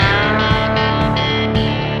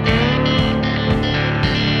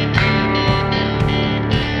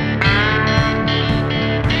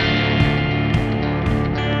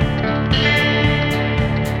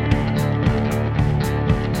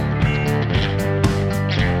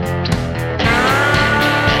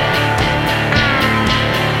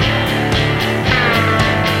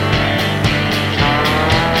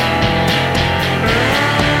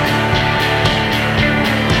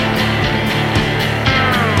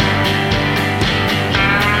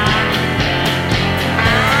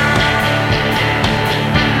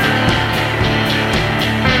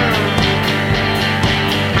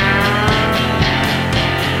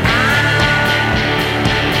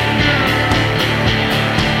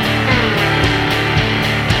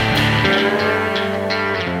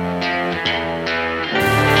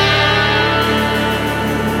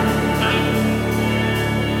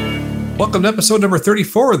Welcome to episode number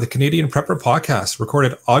 34 of the Canadian Prepper Podcast,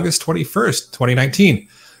 recorded August 21st, 2019.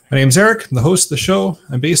 My name is Eric. I'm the host of the show.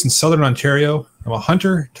 I'm based in Southern Ontario. I'm a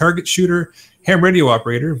hunter, target shooter, ham radio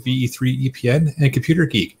operator, VE3 EPN, and computer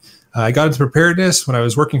geek. I got into preparedness when I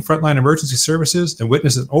was working frontline emergency services and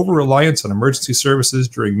witnessed an over-reliance on emergency services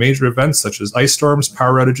during major events such as ice storms,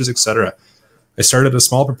 power outages, etc. I started a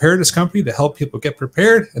small preparedness company to help people get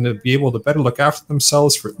prepared and to be able to better look after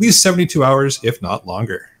themselves for at least 72 hours, if not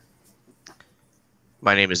longer.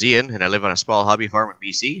 My name is Ian, and I live on a small hobby farm in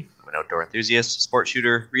BC. I'm an outdoor enthusiast, sport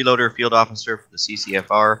shooter, reloader, field officer for the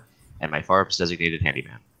CCFR, and my farm's designated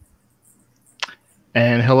handyman.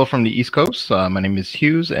 And hello from the East Coast. My name is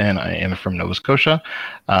Hughes, and I am from Nova Scotia.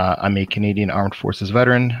 I'm a Canadian Armed Forces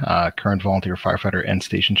veteran, current volunteer firefighter and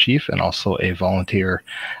station chief, and also a volunteer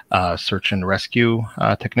search and rescue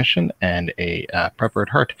technician and a prepper at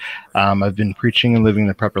heart. I've been preaching and living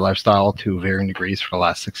the prepper lifestyle to varying degrees for the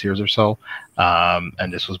last 6 years or so,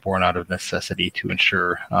 and this was born out of necessity to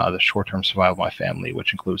ensure the short-term survival of my family,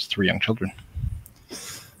 which includes 3 young children.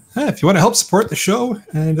 If you want to help support the show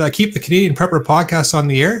and keep the Canadian Prepper Podcast on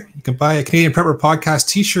the air, you can buy a Canadian Prepper Podcast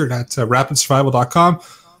t-shirt at rapidsurvival.com.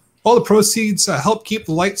 All the proceeds help keep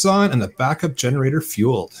the lights on and the backup generator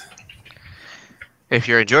fueled. If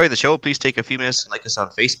you're enjoying the show, please take a few minutes and like us on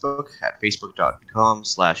Facebook at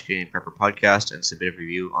facebook.com/Canadian Prepper Podcast and submit a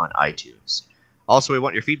review on iTunes. Also, we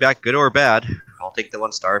want your feedback, good or bad. I'll take the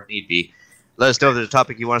 1 star if need be. Let us know if there's a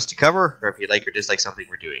topic you want us to cover, or if you like or dislike something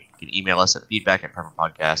we're doing. You can email us at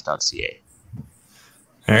feedback@prepperpodcast.ca.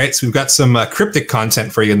 All right, so we've got some cryptic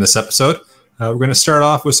content for you in this episode. We're going to start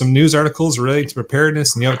off with some news articles relating to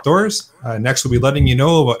preparedness in the outdoors. Next, we'll be letting you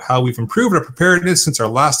know about how we've improved our preparedness since our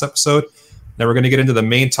last episode. Then we're going to get into the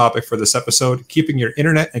main topic for this episode, keeping your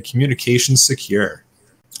internet and communications secure.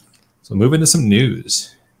 So move into some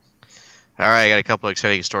news. All right, I got a couple of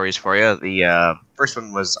exciting stories for you. The first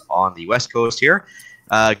one was on the West Coast here.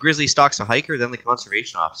 Grizzly stalks a hiker, then the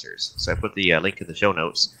conservation officers. So I put the link in the show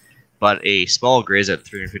notes. But a small grizz at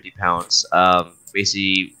 350 pounds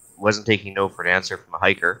basically wasn't taking no for an answer from a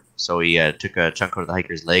hiker. So he took a chunk out of the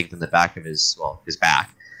hiker's leg, then the back of his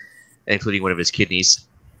back, including one of his kidneys.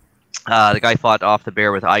 The guy fought off the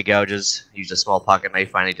bear with eye gouges, used a small pocket knife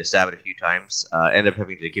finally to stab it a few times, ended up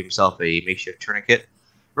having to give himself a makeshift tourniquet.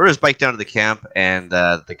 Rode his bike down to the camp, and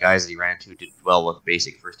the guys that he ran to did well with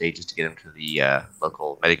basic first aid just to get him to the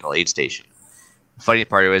local medical aid station. The funny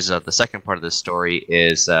part is the second part of this story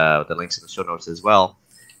is the links in the show notes as well,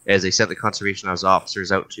 as they sent the conservation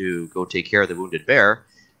officers out to go take care of the wounded bear,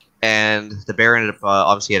 and the bear ended up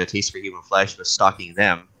obviously had a taste for human flesh, was stalking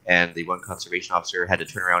them, and the one conservation officer had to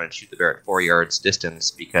turn around and shoot the bear at 4 yards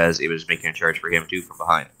distance because it was making a charge for him too from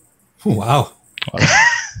behind. Wow.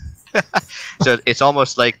 So it's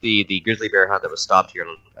almost like the grizzly bear hunt that was stopped here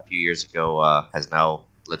a few years ago has now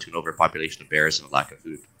led to an overpopulation of bears and a lack of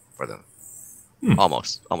food for them.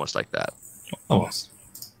 Almost like that. Almost.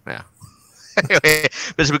 Yeah. Anyway,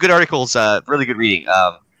 but some good articles, really good reading.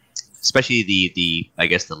 Especially the I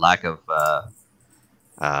guess the lack of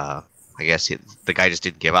I guess the guy just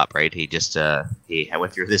didn't give up, right? He just he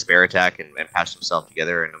went through this bear attack and patched himself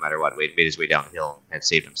together, and no matter what, made his way downhill and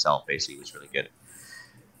saved himself. Basically, it was really good.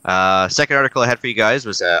 Second article I had for you guys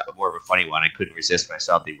was more of a funny one. I couldn't resist when I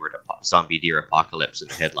saw the word zombie deer apocalypse in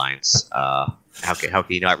the headlines. How can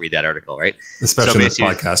you not read that article, right? Especially in this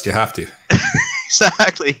podcast, you have to.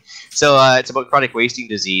 Exactly. So it's about chronic wasting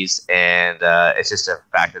disease, and it's just a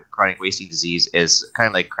fact that chronic wasting disease is kind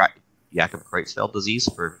of like Jakob-Creutzfeldt disease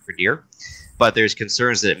for deer, but there's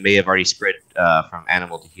concerns that it may have already spread from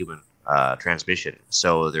animal to human transmission.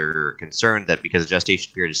 So they're concerned that because the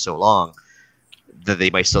gestation period is so long, that they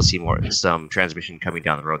might still see some transmission coming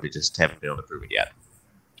down the road. They just haven't been able to prove it yet.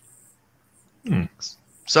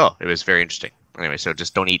 So it was very interesting. Anyway, so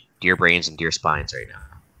just don't eat deer brains and deer spines right now.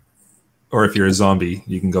 Or if you're a zombie,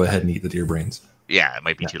 you can go ahead and eat the deer brains. Yeah, it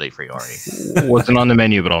might be too late for you already. Wasn't on the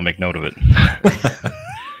menu, but I'll make note of it.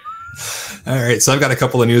 All right, so I've got a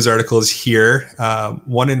couple of news articles here.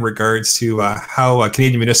 One in regards to how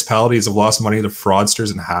Canadian municipalities have lost money to fraudsters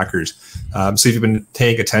and hackers. So if you've been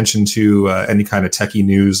paying attention to any kind of techie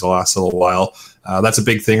news the last little while, that's a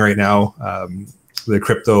big thing right now. The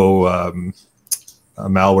crypto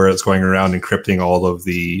malware that's going around encrypting all of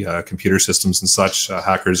the computer systems and such.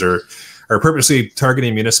 Hackers are purposely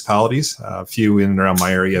targeting municipalities. A few in and around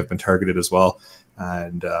my area have been targeted as well,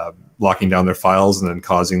 and locking down their files and then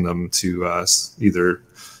causing them to either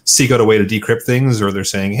seek out a way to decrypt things, or they're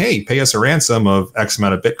saying, hey, pay us a ransom of X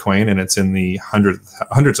amount of Bitcoin, and it's in the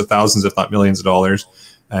hundreds of thousands, if not millions of dollars,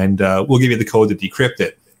 and we'll give you the code to decrypt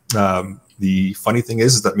it. The funny thing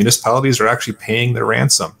is that municipalities are actually paying their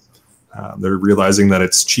ransom. They're realizing that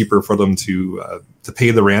it's cheaper for them to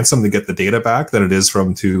pay the ransom to get the data back than it is for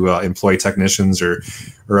them to employ technicians or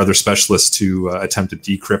other specialists to attempt to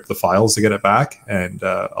decrypt the files to get it back. And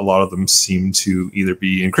a lot of them seem to either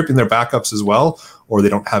be encrypting their backups as well, or they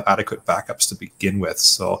don't have adequate backups to begin with.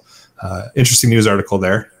 So interesting news article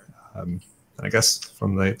there. And I guess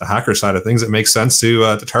from the hacker side of things, it makes sense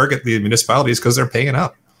to target the municipalities because they're paying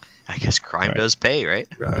up. I guess crime does pay, right?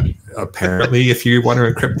 Apparently, if you want to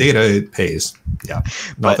encrypt data, it pays. Yeah,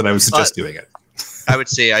 not that I would suggest doing it. I would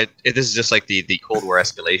say this is just like the Cold War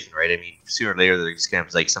escalation, right? I mean, sooner or later, there's going to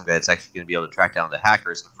be like some guy that's actually going to be able to track down the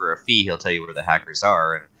hackers, and for a fee, he'll tell you where the hackers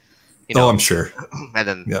are. And I'm sure. And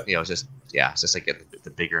then it's just like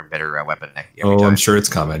the bigger and better weapon. I'm sure it's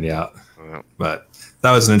coming. Yeah, but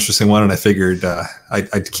that was an interesting one, and I figured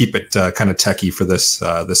I'd keep it kind of techie for this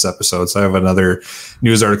episode. So I have another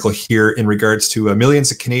news article here in regards to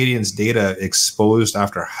millions of Canadians' data exposed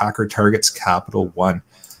after hacker targets Capital One.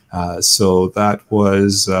 So that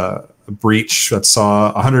was a breach that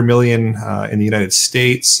saw 100 million in the United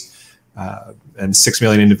States, and 6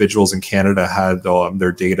 million individuals in Canada had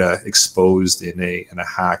their data exposed in a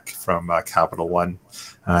hack from Capital One.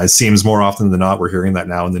 It seems more often than not we're hearing that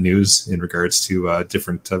now in the news in regards to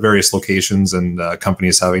different various locations and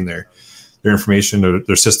companies having their information or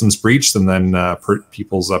their systems breached, and then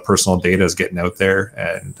people's personal data is getting out there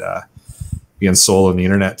and being sold on the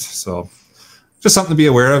internet. So just something to be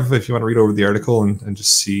aware of if you want to read over the article and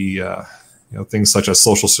just see things such as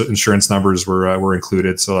social insurance numbers were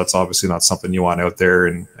included. So that's obviously not something you want out there,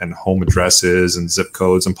 and home addresses and zip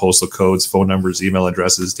codes and postal codes, phone numbers, email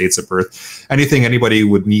addresses, dates of birth, anything anybody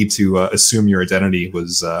would need to assume your identity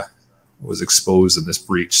was exposed in this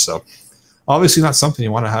breach. So obviously not something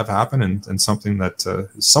you want to have happen, and something that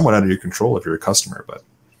is somewhat out of your control if you're a customer. But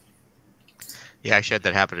yeah, actually had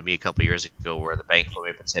that happen to me a couple of years ago, where the bank phoned me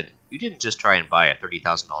up and said, "You didn't just try and buy a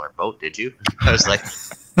 $30,000 boat, did you?" I was like,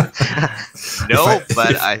 "No,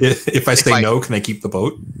 if I say no, can I keep the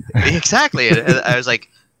boat?" Exactly. And I was like,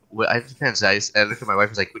 "Well, it depends." I looked at my wife and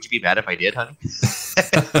was like, "Would you be mad if I did, honey?"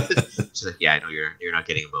 She's like, "Yeah, I know you're not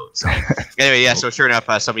getting a boat." So anyway, yeah. So sure enough,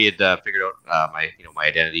 somebody had figured out my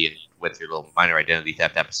identity and went through a little minor identity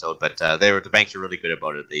theft episode. But the banks are really good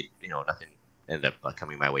about it. They nothing ended up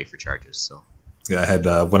coming my way for charges. So. Yeah, I had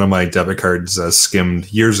one of my debit cards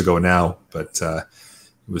skimmed years ago now, but it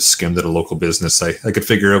was skimmed at a local business. I could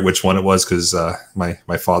figure out which one it was because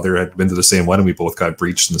my father had been to the same one, and we both got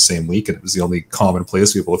breached in the same week, and it was the only common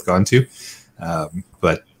place we both gone to.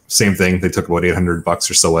 But same thing, they took about $800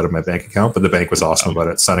 or so out of my bank account, but the bank was awesome about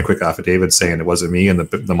it. Signed a quick affidavit saying it wasn't me, and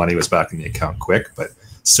the money was back in the account quick. But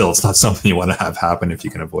still, it's not something you want to have happen if you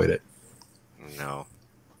can avoid it. No.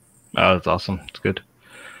 Oh, that's awesome. It's good.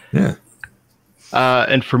 Yeah.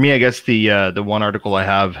 And for me, I guess the one article I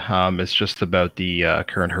have is just about the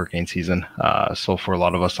current hurricane season. So for a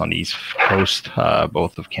lot of us on the East Coast,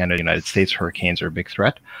 both of Canada and the United States, hurricanes are a big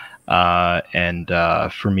threat. And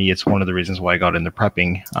for me, it's one of the reasons why I got into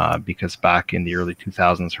prepping, because back in the early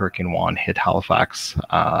 2000s, Hurricane Juan hit Halifax,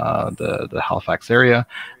 the Halifax area,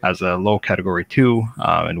 as a low category 2,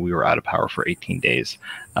 and we were out of power for 18 days.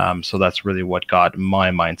 So that's really what got my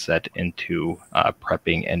mindset into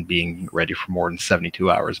prepping and being ready for more than 72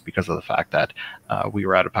 hours, because of the fact that we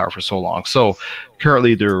were out of power for so long. So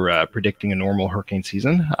currently they're predicting a normal hurricane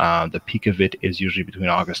season. The peak of it is usually between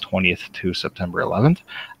August 20th to September 11th.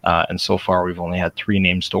 And so far we've only had 3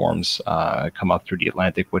 named storms come up through the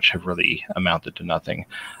Atlantic, which have really amounted to nothing.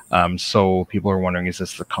 So people are wondering, is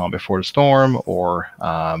this the calm before the storm, or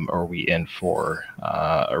are we in for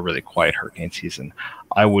a really quiet hurricane season?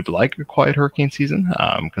 I would like a quiet hurricane season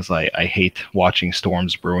because I hate watching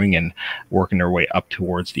storms brewing and working their way up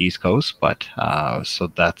towards the East Coast. But so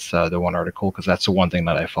that's the one article, because that's the one thing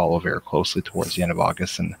that I follow very closely towards the end of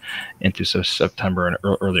August and into September and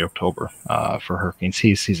early October for hurricane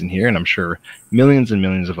season here. And I'm sure millions and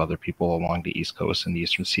millions of other people along the East Coast and the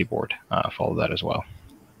Eastern Seaboard follow that as well.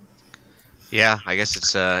 Yeah, I guess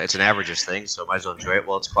it's an averages thing, so might as well enjoy it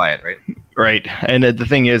while it's quiet, right? Right. And the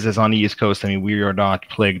thing is on the East Coast, I mean, we are not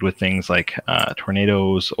plagued with things like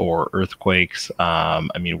tornadoes or earthquakes. I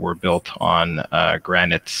mean, we're built on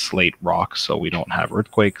granite slate rock, so we don't have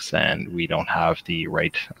earthquakes, and we don't have the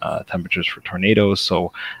right temperatures for tornadoes.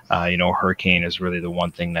 So, hurricane is really the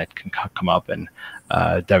one thing that can come up and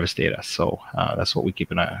devastate us. So that's what we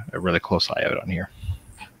keep a really close eye out on here.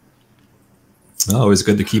 Always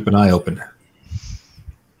good to keep an eye open.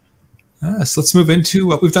 So let's move into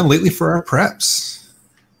what we've done lately for our preps.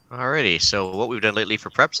 Alrighty, so what we've done lately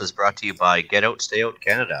for preps is brought to you by Get Out, Stay Out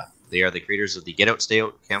Canada. They are the creators of the Get Out, Stay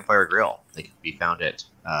Out Campfire Grill. They can be found at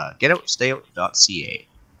getoutstayout.ca.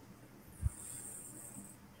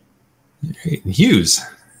 Great. Hughes.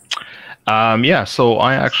 So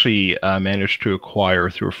I actually managed to acquire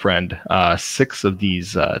through a friend 6 of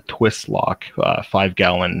these twist lock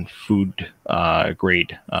 5-gallon food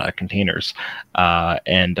grade containers,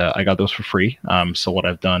 and I got those for free. So what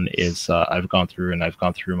I've done is I've gone through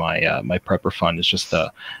my my prepper fund. It's just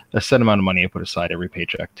a set amount of money I put aside every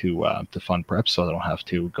paycheck to fund prep, so I don't have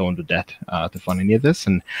to go into debt to fund any of this.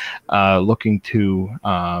 And looking to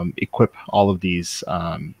equip all of these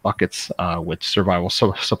buckets with survival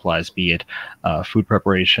supplies, be it food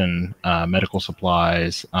preparation, medical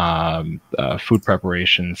supplies, food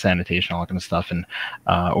preparation, sanitation, all that kind of stuff. And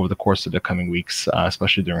over the course of the coming weeks,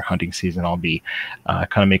 especially during hunting season, I'll be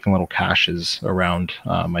kind of making little caches around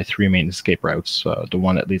my 3 main escape routes: the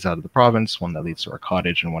one that leads out of the province, one that leads to our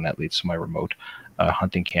cottage, and one that leads to my remote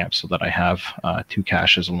hunting camp, so that I have 2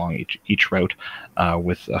 caches along each route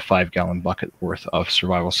with a 5-gallon bucket worth of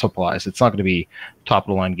survival supplies. It's not going to be top of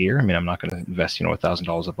the line gear. I mean, I'm not going to invest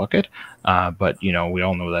 $1,000 a bucket, but we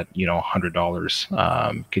all know that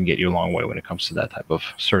 $100 can get you a long way when it comes to that type of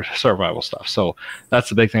survival stuff. So that's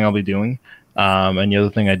the big thing I'll be doing. And the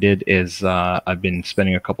other thing I did is I've been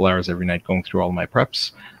spending a couple hours every night going through all my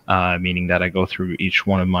preps, meaning that I go through each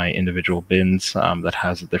one of my individual bins that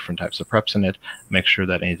has the different types of preps in it, make sure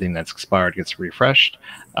that anything that's expired gets refreshed,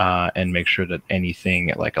 and make sure that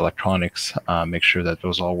anything like electronics, make sure that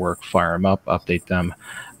those all work, fire them up, update them,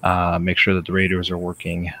 make sure that the radios are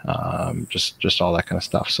working, just all that kind of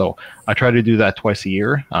stuff. So I try to do that twice a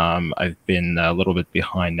year. I've been a little bit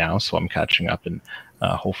behind now, so I'm catching up, and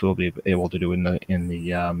hopefully we'll be able to do in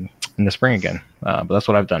the spring again. But that's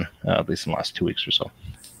what I've done, at least in the last 2 weeks or so.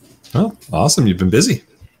 Oh, awesome. You've been busy.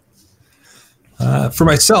 For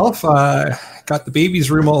myself, got the baby's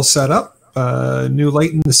room all set up. New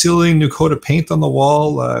light in the ceiling, new coat of paint on the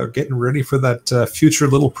wall, getting ready for that future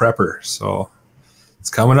little prepper. So it's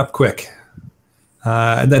coming up quick.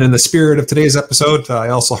 And then in the spirit of today's episode, I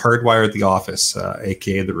also hardwired the office,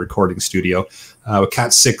 aka the recording studio, with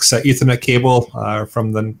Cat 6 Ethernet cable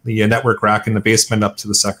from the network rack in the basement up to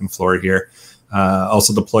the second floor here.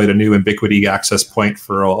 Also deployed a new Ubiquiti access point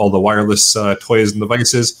for all the wireless toys and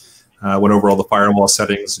devices. Went over all the firewall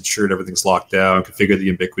settings, ensured everything's locked down, configured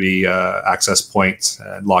the Ubiquiti access point,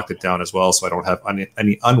 and locked it down as well, so I don't have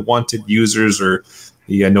any unwanted users or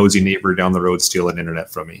the nosy neighbor down the road stealing internet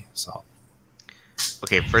from me. So.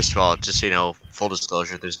 Okay, first of all, just so you know, full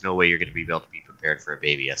disclosure, there's no way you're going to be able to be prepared for a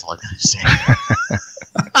baby. That's all I'm going to say.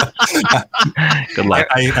 Good luck.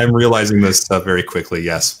 I'm realizing this very quickly,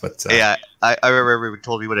 yes. But yeah, I remember everyone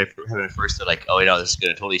told me when I first, they're like, oh, this is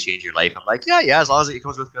going to totally change your life. I'm like, yeah, as long as it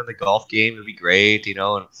comes with me on the golf game, it'll be great, and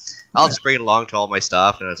I'll just bring it along to all my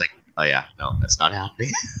stuff. And I was like, oh, yeah, no, that's not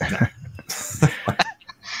happening.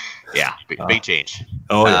 Yeah, big change.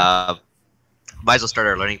 Oh, yeah. Might as well start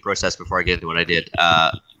our learning process before I get into what I did.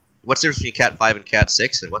 What's the difference between Cat 5 and Cat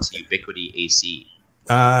 6, and what's the Ubiquiti AC?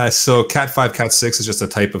 So Cat 5, Cat 6 is just a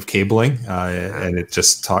type of cabling, and it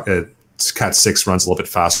just Cat 6 runs a little bit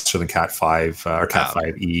faster than Cat 5 or Cat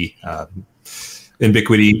 5e.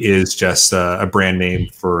 Ubiquiti is just a brand name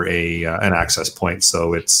for an access point.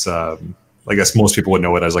 So it's, I guess most people would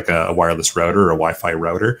know it as like a wireless router or a Wi-Fi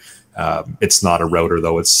router. It's not a router,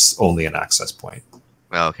 though. It's only an access point.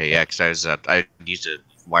 Oh, okay, yeah, because I used to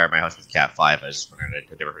wire my house with Cat 5. I was wondering,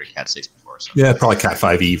 I'd never heard of Cat 6 before. So. Yeah, probably Cat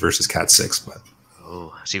 5e versus Cat 6. But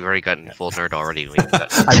oh, so you've already gotten full nerd already.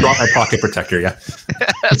 I brought my pocket protector, yeah.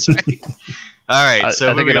 That's right. All right,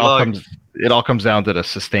 so I think it all comes down to the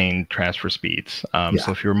sustained transfer speeds.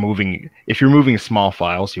 So if you're moving small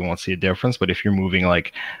files, you won't see a difference. But if you're moving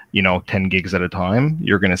 10 gigs at a time,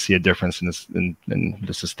 you're going to see a difference in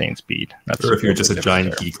the sustained speed. Or if you're just a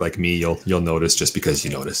giant geek like me, you'll notice just because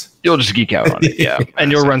you notice. You'll just geek out on it, yeah. And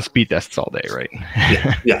you'll run speed tests all day, right?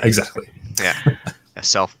 Yeah, exactly. Yeah. A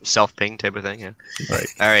self ping type of thing, yeah. Right.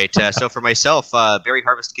 All right. So for myself, berry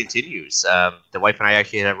harvest continues. The wife and I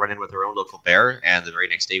actually had a run in with our own local bear, and the very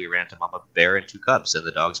next day we ran into Mama Bear and 2 cubs, and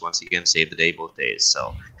the dogs once again saved the day both days.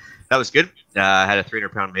 So that was good. I had a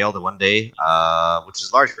 300-pound male the one day, which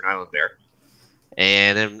is large for an island bear,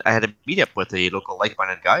 and then I had a meet up with a local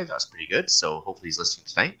like-minded guy. That was pretty good. So hopefully he's listening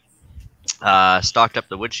tonight. Stocked up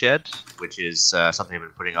the woodshed, which is something I've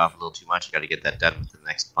been putting off a little too much. Got to get that done within the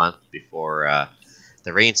next month before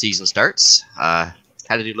the rain season starts.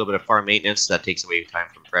 Had to do a little bit of farm maintenance. That takes away time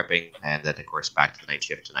from prepping, and then of course back to the night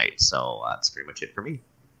shift tonight. So that's pretty much it for me.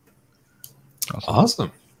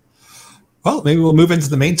 Awesome. Well, maybe we'll move into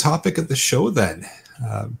the main topic of the show then.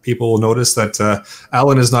 People will notice that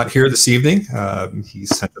Alan is not here this evening. He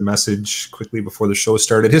sent a message quickly before the show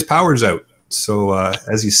started. His power's out. So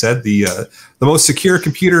as you said, the most secure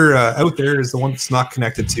computer out there is the one that's not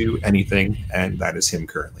connected to anything, and that is him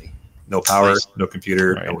currently. No power, no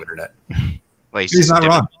computer, no internet. Well, he's not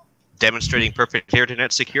wrong. Demonstrating perfect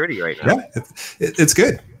internet security right now. Yeah, it's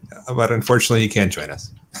good, but unfortunately, he can't join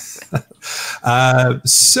us.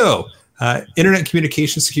 So, internet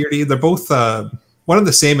communication security, they're both one and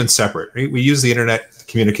the same and separate. Right? We use the internet to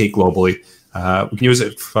communicate globally. We can use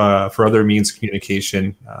it for other means of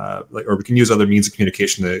communication, or we can use other means of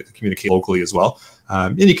communication to communicate locally as well.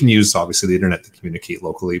 And you can use, obviously, the internet to communicate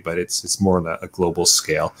locally, but it's more on a global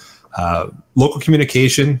scale. Local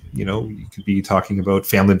communication, you could be talking about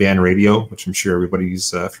family band radio, which I'm sure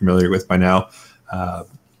everybody's familiar with by now.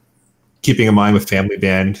 Keeping in mind with family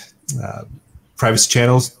band, privacy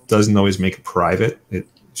channels doesn't always make it private. It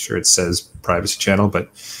says privacy channel, but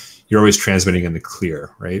you're always transmitting in the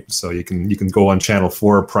clear, right? So you can go on channel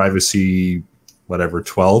 4, privacy,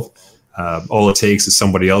 12. All it takes is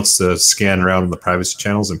somebody else to scan around in the privacy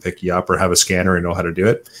channels and pick you up, or have a scanner and know how to do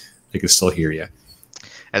it. They can still hear you.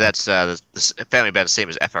 And that's the family band, the same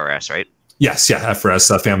as FRS, right? Yes, yeah,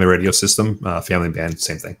 FRS, family radio system, family band,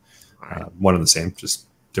 same thing. One and the same, just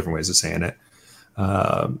different ways of saying it.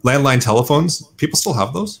 Landline telephones, people still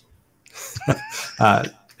have those.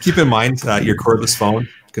 Keep in mind your cordless phone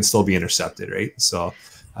can still be intercepted, right? So,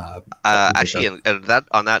 actually, and that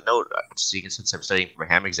on that note, since I'm studying for a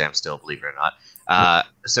ham exam still, believe it or not,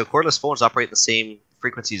 so cordless phones operate the same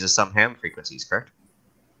frequencies as some ham frequencies, correct?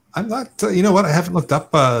 I'm not. You know what? I haven't looked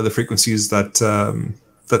up the frequencies that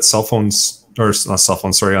cell phones, or not cell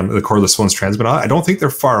phones, sorry, on the cordless phones transmit on. I don't think they're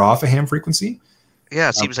far off a ham frequency. Yeah,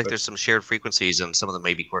 it seems like there's some shared frequencies, and some of them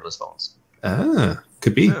may be cordless phones.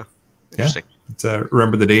 Could be. Yeah. Interesting.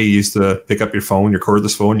 Remember the day you used to pick up your phone, your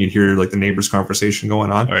cordless phone, you'd hear like the neighbor's conversation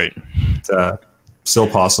going on. Right. Still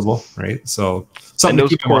possible, right? So and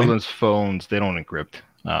those cordless phones, they don't encrypt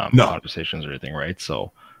conversations or anything, right?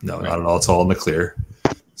 So no, not at all. It's all in the clear.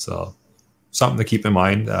 So something to keep in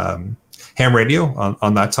mind. Ham radio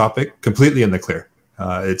on that topic, completely in the clear.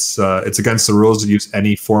 It's against the rules to use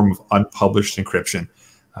any form of unpublished encryption.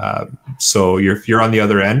 So if you're on the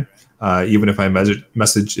other end, even if my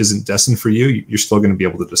message isn't destined for you, you're still going to be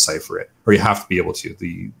able to decipher it, or you have to be able to.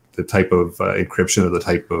 The type of encryption or the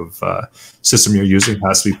type of system you're using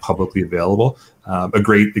has to be publicly available. A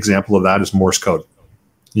great example of that is Morse code.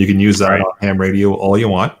 You can use that on ham radio all you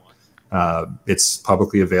want. It's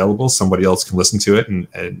publicly available. Somebody else can listen to it,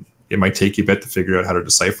 and it might take you a bit to figure out how to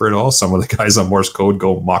decipher it all. Some of the guys on Morse code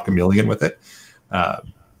go Mach a million with it,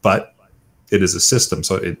 but it is a system,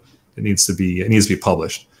 so it needs to be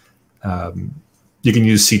published. You can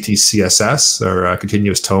use CTCSS, or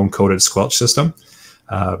continuous tone coded squelch system.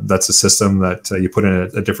 That's a system that you put in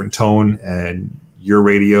a different tone, and your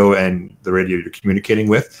radio and the radio you're communicating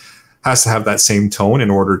with has to have that same tone in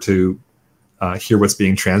order to hear what's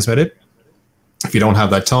being transmitted. If you don't have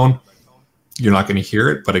that tone, you're not going to hear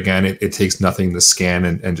it. But again, it takes nothing to scan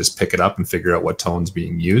and just pick it up and figure out what tone's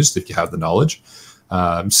being used if you have the knowledge.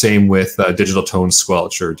 Same with digital tone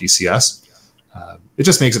squelch, or DCS. It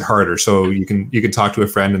just makes it harder. So you can talk to a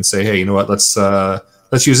friend and say, hey, you know what? Let's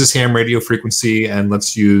use this ham radio frequency, and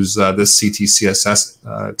let's use this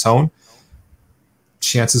CTCSS tone.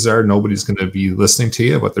 Chances are nobody's going to be listening to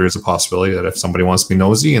you, but there is a possibility that if somebody wants to be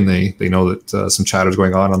nosy and they know that some chatter is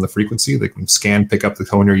going on the frequency, they can scan, pick up the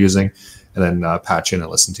tone you're using, and then patch in and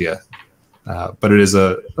listen to you. But it is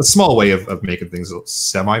a small way of making things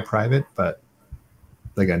semi-private. But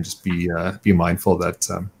again, just be mindful that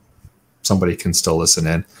somebody can still listen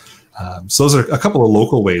in. So those are a couple of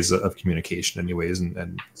local ways of communication, anyways,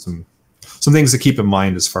 and some things to keep in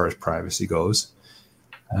mind as far as privacy goes.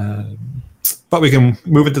 But we can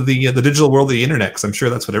move into the digital world of the internet, because I'm sure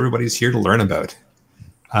that's what everybody's here to learn about.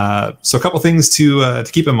 So a couple things to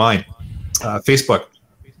keep in mind. Facebook,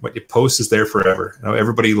 what you post is there forever.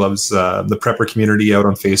 Everybody loves the prepper community out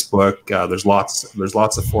on Facebook. There's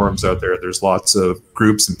lots of forums out there. There's lots of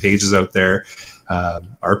groups and pages out there.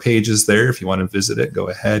 Our page is there. If you want to visit it, go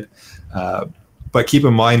ahead. But keep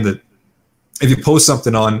in mind that if you post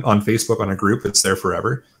something on Facebook on a group, it's there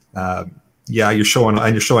forever. You're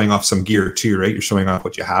showing off some gear too, right? You're showing off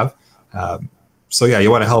what you have. So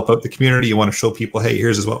you want to help out the community. You want to show people, hey,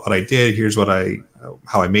 here's what I did. Here's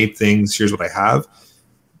how I made things. Here's what I have.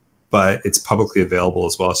 But it's publicly available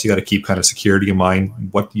as well. So you got to keep kind of security in mind.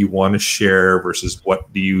 What do you want to share versus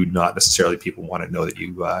what do you not necessarily people want to know that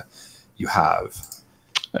you have?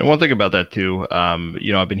 And one thing about that too,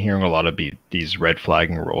 I've been hearing a lot of these red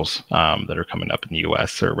flagging rules that are coming up in the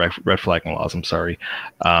U.S. or red flagging laws. I'm sorry,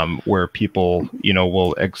 where people,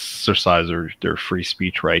 will exercise their free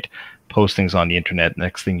speech right, post things on the internet.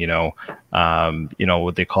 Next thing you know,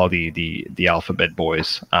 what they call the alphabet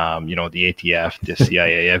boys, the ATF, the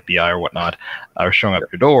CIA, FBI, or whatnot, are showing up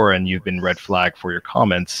at your door, and you've been red flagged for your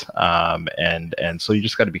comments, and so you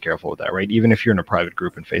just got to be careful with that, right? Even if you're in a private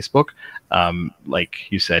group in Facebook,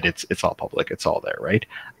 like you said, it's all public, it's all there, right?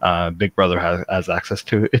 Big Brother has access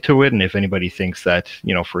to it, and if anybody thinks that,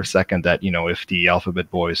 for a second that, if the alphabet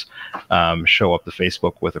boys show up to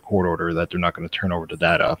Facebook with a court order that they're not going to turn over the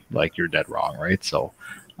data, like, you're dead wrong, right? So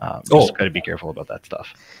just got to be careful about that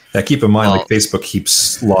stuff. Yeah, keep in mind, like, Facebook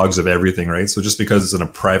keeps logs of everything, right? So just because it's in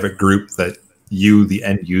a private group that you, the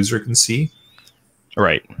end user, can see,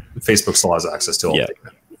 right? Facebook still has access to all the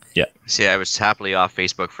data. Yeah. See, I was happily off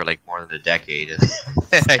Facebook for like more than a decade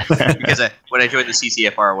because when I joined the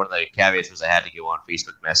CCFR, one of the caveats was I had to go on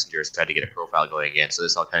Facebook Messenger, so I had to get a profile going again. So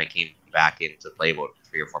this all kind of came back into play about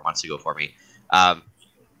 3 or 4 months ago for me.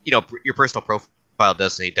 Your personal profile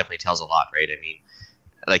definitely tells a lot, right? I mean,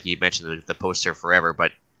 like you mentioned, the posts are forever,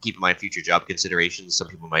 but keep in mind future job considerations. Some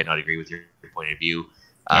people might not agree with your point of view.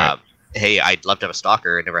 Right. Hey, I'd love to have a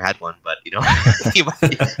stalker. I never had one, but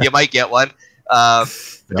you might get one.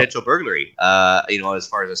 Potential burglary. As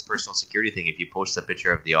far as this personal security thing, if you post a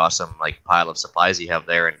picture of the awesome pile of supplies you have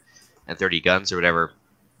there and 30 guns or whatever,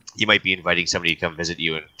 you might be inviting somebody to come visit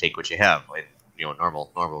you and take what you have.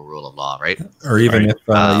 Normal rule of law, right? Or even if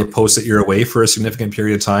you post that you're away for a significant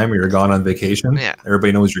period of time, or you're gone on vacation,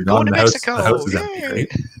 everybody knows you're gone. Going to Mexico. The house is empty,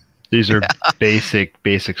 right? These are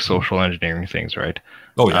basic social engineering things, right?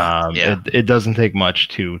 Oh yeah. It doesn't take much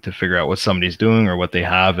to figure out what somebody's doing or what they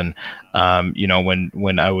have. And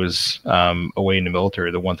when I was away in the military,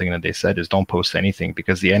 the one thing that they said is don't post anything,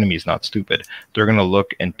 because the enemy's not stupid. They're going to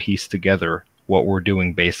look and piece together what we're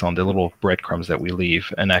doing based on the little breadcrumbs that we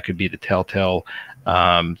leave, and that could be the telltale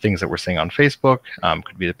things that we're seeing on Facebook,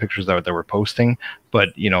 could be the pictures that we're posting,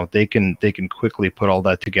 but they can quickly put all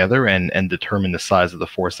that together and determine the size of the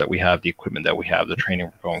force that we have, the equipment that we have, the training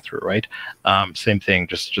we're going through, right? Same thing,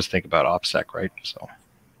 just think about OPSEC, right? So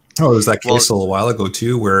there's that case a little while ago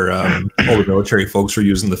too, where all the military folks were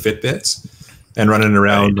using the Fitbits and running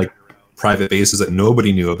around like private bases that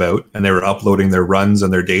nobody knew about, and they were uploading their runs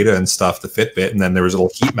and their data and stuff to Fitbit, and then there was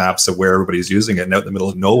little heat maps of where everybody's using it, and out in the middle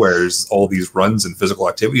of nowhere there's all these runs and physical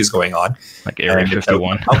activities going on, like Area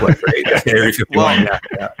 51. Public, right? Area 51.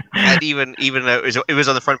 Yeah. And even it was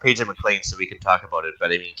on the front page of McLean, so we can talk about it.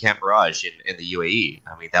 But I mean, Camp Mirage in the UAE,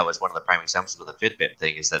 I mean, that was one of the prime examples of the Fitbit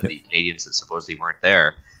thing, is that the Canadians that supposedly weren't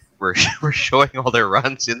there were showing all their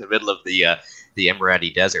runs in the middle of the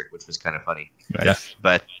Emirati desert, which was kind of funny. Nice. Yeah.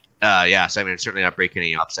 But so I mean, certainly not breaking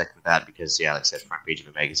any OPSEC with that, because like I said, front page of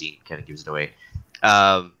a magazine kind of gives it away.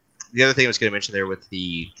 The other thing I was going to mention there with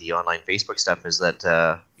the online Facebook stuff is that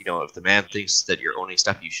if the man thinks that you're owning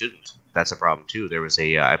stuff you shouldn't, that's a problem too. There was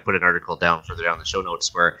I put an article further down the show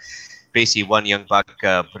notes where basically one young buck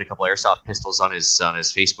put a couple airsoft pistols on his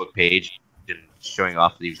Facebook page and showing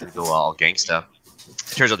off that he was going to go all gangsta.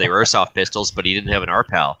 Turns out they were airsoft pistols, but he didn't have an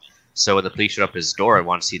RPAL. So when the police showed up at his door and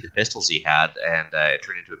wanted to see the pistols he had, and it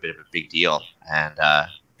turned into a bit of a big deal, and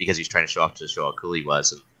because he's trying to show how cool he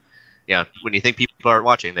was. And when you think people aren't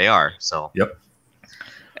watching, they are. So yep.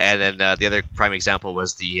 And then the other prime example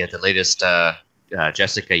was the latest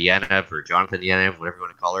Jessica Yanev, or Jonathan Yanev, whatever you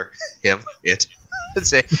want to call her, him, it.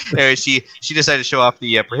 Anyway, she decided to show off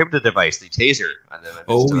the prohibited device, the taser.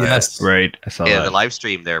 Yes, right. I saw that. The live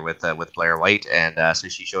stream there with Blair White, and so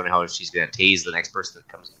she's showing how she's going to tase the next person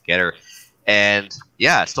that comes to get her, and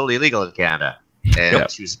it's totally illegal in Canada. And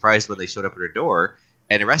she was surprised when they showed up at her door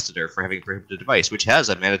and arrested her for having a prohibited device, which has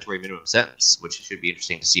a mandatory minimum sentence, which should be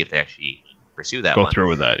interesting to see if they actually pursue that. Go through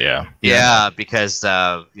with that, because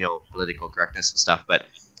political correctness and stuff. But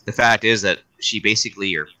the fact is that she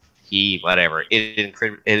basically, or he, whatever, it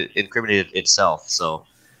incriminated itself. So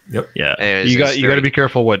you got to be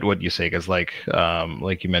careful what you say, because like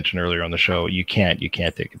you mentioned earlier on the show, you can't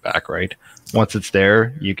take it back, right? Once it's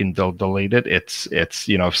there, you can delete it. It's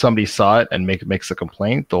if somebody saw it and makes a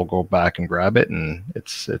complaint, they'll go back and grab it, and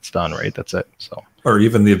it's done, right? That's it. So, or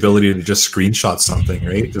even the ability to just screenshot something,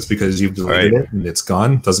 right? Just because you've deleted it and it's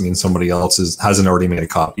gone doesn't mean somebody else hasn't already made a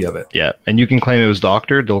copy of it. Yeah, and you can claim it was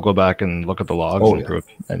doctored. They'll go back and look at the logs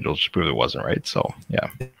and they'll just prove it wasn't, right? So yeah.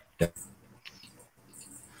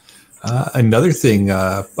 Another thing,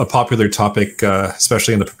 a popular topic,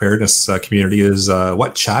 especially in the preparedness community, is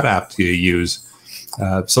what chat app do you use?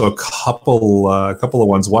 So a couple of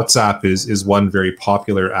ones. WhatsApp is one very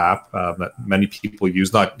popular app that many people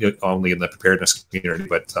use, not only in the preparedness community,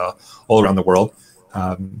 but all around the world.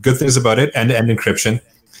 Good things about it: end-to-end encryption.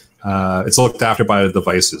 It's looked after by the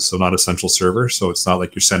devices, so not a central server. So it's not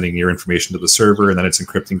like you're sending your information to the server and then it's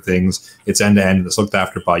encrypting things. It's end-to-end. It's looked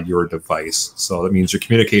after by your device. So that means your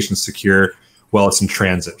communication is secure while it's in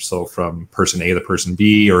transit. So from person A to person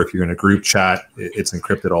B, or if you're in a group chat, it's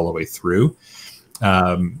encrypted all the way through.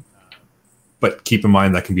 But keep in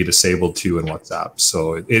mind that can be disabled too in WhatsApp.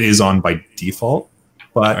 So it is on by default,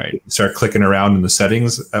 but if you start clicking around in the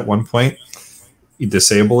settings at one point, you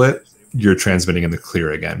disable it, you're transmitting in the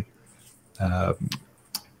clear again.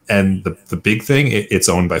 And the big thing, it's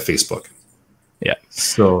owned by Facebook. Yeah.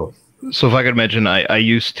 So if I could mention, I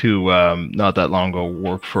used to, not that long ago,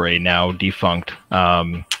 work for a now defunct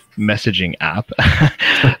messaging app.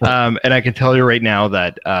 And I can tell you right now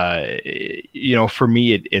that, for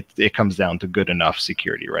me, it comes down to good enough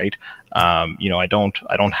security, right? I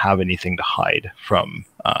don't have anything to hide from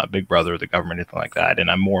Big Brother, the government, anything like that. And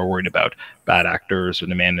I'm more worried about bad actors or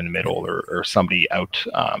the man in the middle or somebody out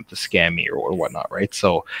to scam me or whatnot, right?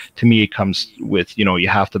 So to me, it comes with, you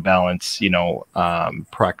have to balance,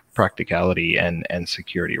 practicality and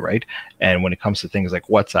security, right? And when it comes to things like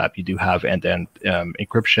WhatsApp, you do have end-to-end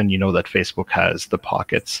encryption. You know that Facebook has the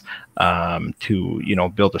pockets to,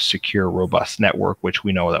 build a secure, robust network, which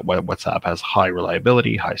we know that WhatsApp has high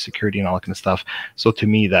reliability, high security, and all that kind of stuff. So to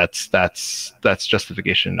me, that's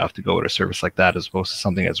justification enough to go to a service like that, as opposed to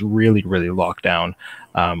something that's really, really locked down,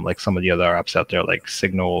 like some of the other apps out there, like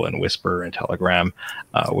Signal and Whisper and Telegram,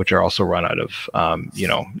 which are also run out of,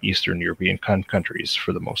 Eastern European countries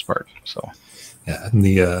for the most part. So, yeah, and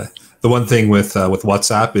the one thing with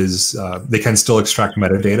WhatsApp is they can still extract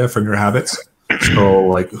metadata from your habits. So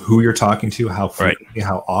like who you're talking to, how frequently,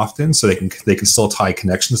 how often, so they can still tie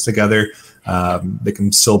connections together. They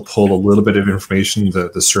can still pull a little bit of information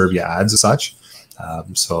to serve you ads and such.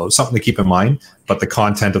 So something to keep in mind, but the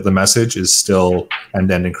content of the message is still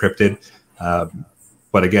end-to-end encrypted.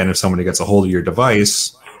 But again, if somebody gets a hold of your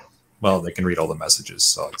device, well, they can read all the messages.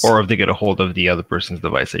 So or if they get a hold of the other person's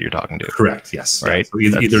device that you're talking to. Correct. Yes. Right. So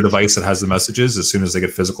either device that has the messages, as soon as they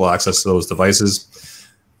get physical access to those devices,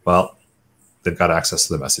 well, they've got access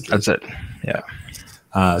to the messages. That's it.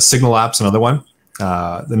 Yeah. Signal app's another one.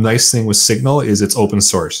 The nice thing with Signal is it's open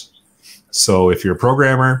source. So if you're a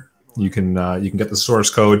programmer, you can get the source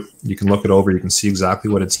code, you can look it over, you can see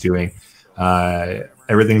exactly what it's doing.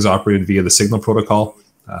 Everything's operated via the Signal protocol.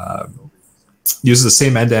 Uses the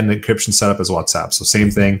same end-to-end encryption setup as WhatsApp. So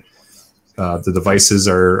same thing. The devices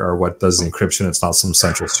are what does the encryption. It's not some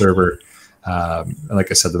central server. And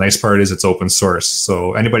like I said, the nice part is it's open source.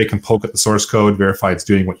 So anybody can poke at the source code, verify it's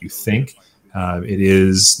doing what you think. It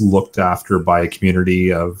is looked after by a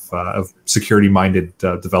community of security-minded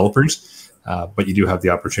developers. But you do have the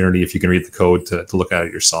opportunity, if you can read the code, to look at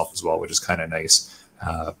it yourself as well, which is kind of nice.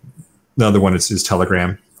 Another one is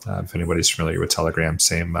Telegram. If anybody's familiar with Telegram,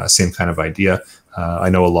 same kind of idea. I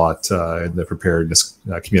know a lot in the preparedness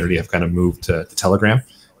community have kind of moved to Telegram.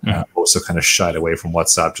 Also kind of shied away from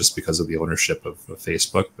WhatsApp just because of the ownership of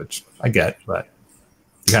Facebook, which I get, but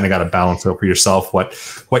you kind of got to balance out for yourself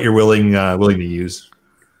what you're willing to use.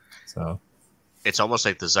 So it's almost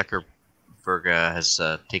like the Zuckerberg has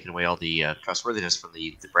taken away all the trustworthiness from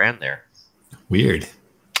the brand there. Weird.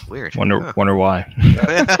 Wonder why.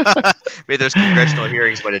 Maybe those congressional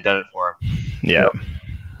hearings might have done it for him. Yeah.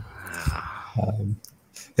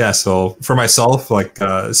 Yeah. So for myself, like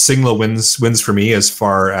Signal wins for me as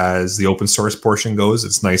far as the open source portion goes.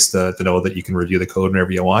 It's nice to know that you can review the code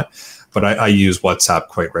whenever you want. But I use WhatsApp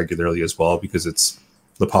quite regularly as well because it's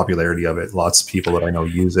the popularity of it. Lots of people that I know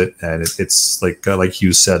use it, and it's like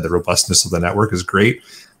Hugh said, the robustness of the network is great.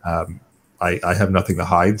 I have nothing to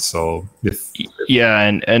hide, so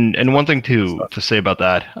and one thing to say about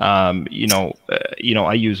that,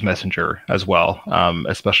 I use Messenger as well,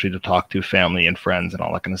 especially to talk to family and friends and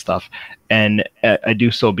all that kind of stuff. And I do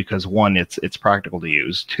so because one, it's practical to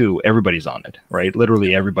use. Two, everybody's on it, right?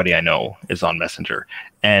 Literally everybody I know is on Messenger,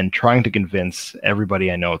 and trying to convince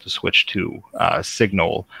everybody I know to switch to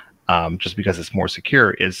Signal. Just because it's more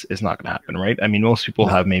secure is not going to happen, right? I mean, most people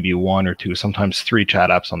have maybe one or two, sometimes three chat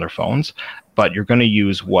apps on their phones, but you're going to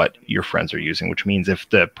use what your friends are using, which means if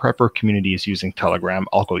the prepper community is using Telegram,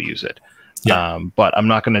 I'll go use it. Yeah. But I'm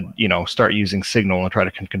not going to, start using Signal and try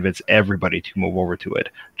to convince everybody to move over to it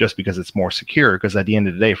just because it's more secure. Because at the end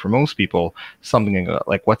of the day, for most people, something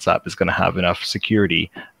like WhatsApp is going to have enough security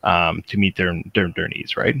to meet their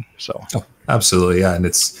needs, right? So, absolutely, yeah, and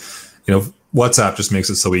it's WhatsApp just makes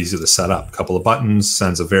it so easy to set up. A couple of buttons,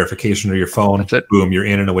 sends a verification to your phone. That's it. Boom, you're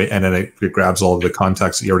in and away, and then it grabs all of the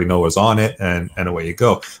contacts that you already know is on it, and away you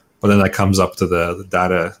go. But then that comes up to the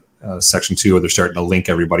data section 2, where they're starting to link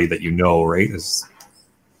everybody that you know, right?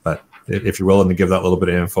 But if you're willing to give that little bit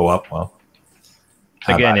of info up, well,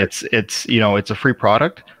 again, it's a free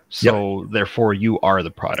product. So therefore, you are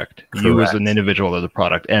the product. Correct. You as an individual are the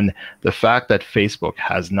product. And the fact that Facebook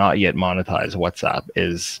has not yet monetized WhatsApp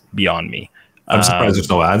is beyond me. I'm surprised there's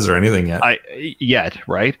no ads or anything yet.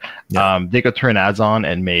 Right? Yeah. They could turn ads on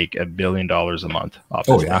and make $1 billion a month off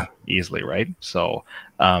this thing easily, right? So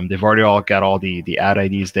they've already got all the ad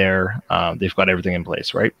IDs there. They've got everything in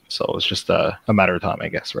place, right? So it's just a matter of time, I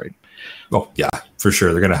guess, right? Oh, yeah, for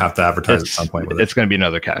sure. They're going to have to advertise at some point with it. It's going to be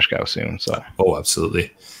another cash cow soon. So. Oh,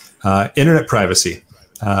 absolutely. Internet privacy.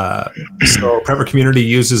 So Prepper Community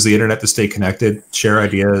uses the internet to stay connected, share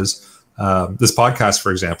ideas. This podcast,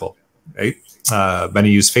 for example, right?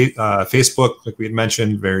 Many use Facebook, like we had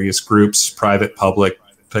mentioned, various groups, private, public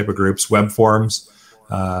type of groups, web forums,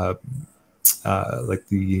 like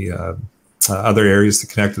the other areas to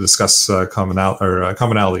connect to discuss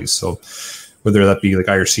commonalities. So whether that be like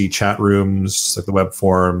IRC chat rooms, like the web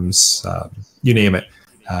forums, you name it.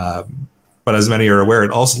 But as many are aware, it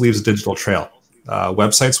also leaves a digital trail.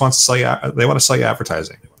 Websites want to sell you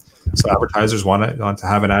advertising. So advertisers want to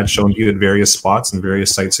have an ad shown to you at various spots and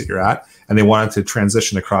various sites that you're at, and they want it to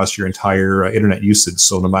transition across your entire internet usage.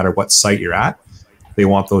 So no matter what site you're at, they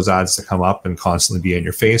want those ads to come up and constantly be in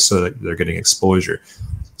your face so that they're getting exposure.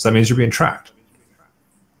 So that means you're being tracked.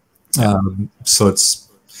 So it's,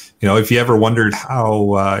 if you ever wondered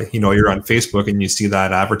how, you're on Facebook and you see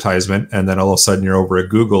that advertisement and then all of a sudden you're over at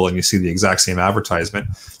Google and you see the exact same advertisement,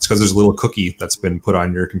 it's because there's a little cookie that's been put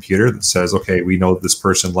on your computer that says, okay, we know this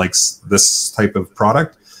person likes this type of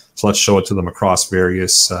product, so let's show it to them across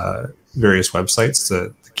various websites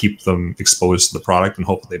to keep them exposed to the product and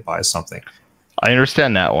hope that they buy something. I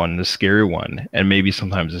understand that one, the scary one, and maybe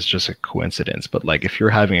sometimes it's just a coincidence, but like if you're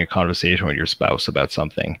having a conversation with your spouse about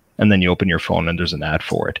something and then you open your phone and there's an ad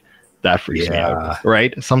for it, that freaks me out,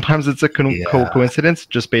 right? Sometimes it's a coincidence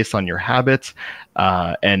just based on your habits.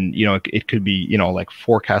 And, it could be, like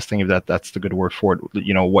forecasting, if that's the good word for it,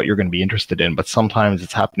 what you're going to be interested in. But sometimes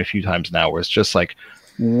it's happened a few times now where it's just like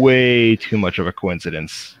way too much of a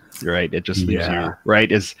coincidence, right? It just leaves you,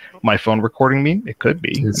 right? Is my phone recording me? It could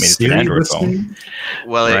be. It's an Android phone.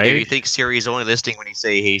 Well, if you think Siri is only listening when you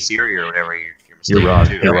say, hey, Siri, or whatever, you're wrong.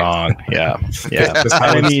 Too, you're right? wrong. Yeah.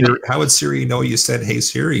 How would Siri know you said "Hey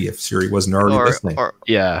Siri" if Siri wasn't already listening?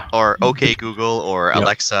 Or OK Google or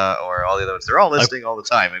Alexa or all the other ones. They're all listening all the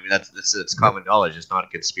time. I mean, it's common knowledge. It's not a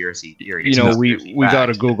conspiracy theory. We got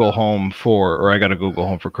a Google Home I got a Google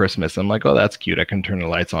Home for Christmas. I'm like, oh, that's cute. I can turn the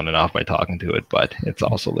lights on and off by talking to it, but it's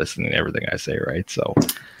also listening to everything I say, right? So,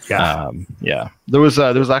 There was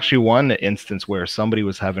actually one instance where somebody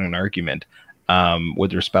was having an argument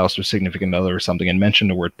with their spouse or significant other or something and mentioned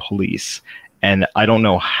the word police. And I don't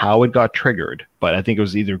know how it got triggered, but I think it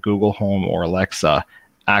was either Google Home or Alexa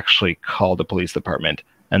actually called the police department.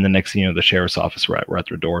 And the next thing you know, the sheriff's office were at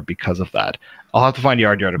their door because of that. I'll have to find the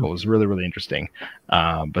article. It was really, really interesting.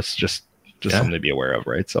 But it's just something to be aware of,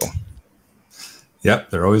 right? So,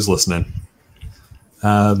 yep, they're always listening.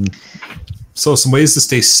 So some ways to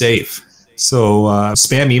stay safe. So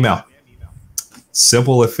spam email.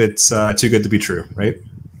 Simple if it's too good to be true, right?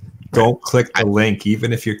 Don't click the link,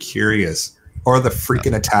 even if you're curious, or the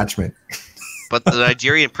freaking attachment. But the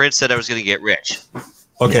Nigerian prince said I was going to get rich.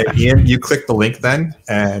 Okay, Ian, you click the link then,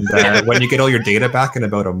 and when you get all your data back in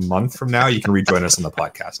about a month from now, you can rejoin us on the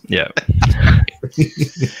podcast. Yeah.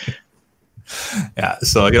 Yeah,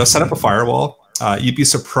 so set up a firewall. You'd be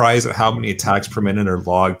surprised at how many attacks per minute are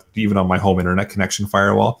logged, even on my home internet connection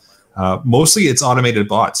firewall. Mostly it's automated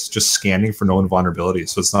bots just scanning for known vulnerabilities.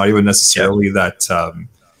 So it's not even necessarily that,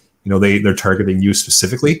 they're targeting you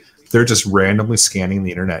specifically. They're just randomly scanning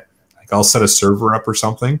the internet. Like I'll set a server up or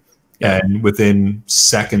something, and within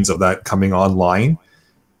seconds of that coming online,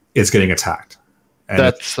 it's getting attacked. And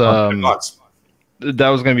that's that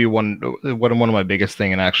was going to be one of my biggest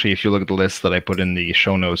thing. And actually, if you look at the list that I put in the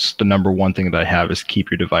show notes, the number one thing that I have is keep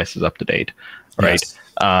your devices up to date, right? Yes.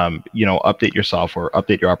 Update your software,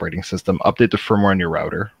 update your operating system, update the firmware on your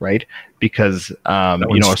router, right? Because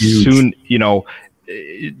soon,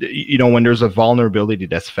 when there's a vulnerability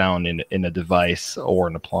that's found in a device or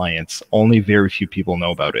an appliance, only very few people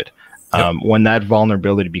know about it. When that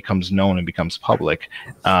vulnerability becomes known and becomes public,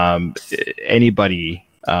 anybody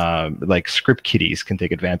like script kiddies can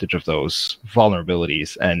take advantage of those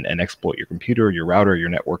vulnerabilities and exploit your computer, your router, your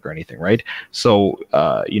network, or anything, right? So,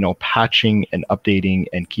 patching and updating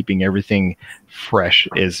and keeping everything fresh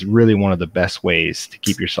is really one of the best ways to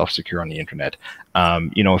keep yourself secure on the internet.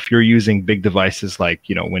 If you're using big devices like,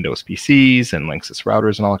 Windows PCs and Linksys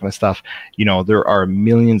routers and all that kind of stuff, there are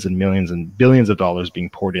millions and millions and billions of dollars being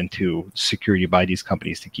poured into security by these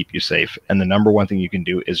companies to keep you safe. And the number one thing you can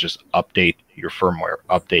do is just update your firmware,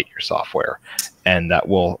 update your software, and that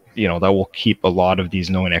will keep a lot of these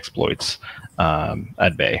known exploits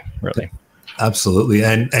at bay, really. Absolutely.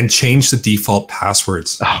 And change the default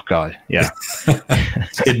passwords. Oh God, yeah.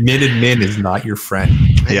 Admin is not your friend.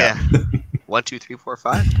 Yeah. 1, 2, 3, 4,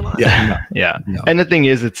 5. Come on. Yeah. No. And the thing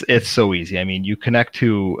is, it's so easy. I mean, you connect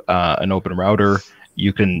to an open router.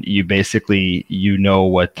 You basically know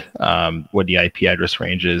what the IP address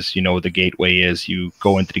range is. You know what the gateway is. You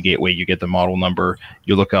go into the gateway. You get the model number.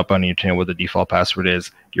 You look up on the internet what the default password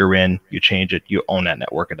is. You're in. You change it. You own that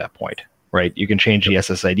network at that point. Right, you can change the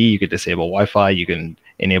SSID, you can disable Wi-Fi, you can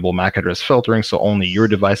enable MAC address filtering, so only your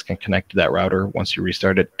device can connect to that router. Once you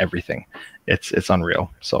restart it, everything. It's unreal.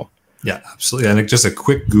 So yeah, absolutely. And just a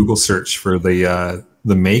quick Google search for the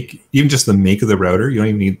make, even just the make of the router. You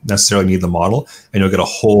don't even necessarily need the model, and you'll get a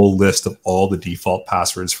whole list of all the default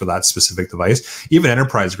passwords for that specific device. Even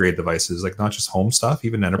enterprise grade devices, like not just home stuff,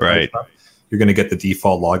 even enterprise stuff, you're going to get the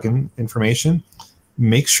default login information.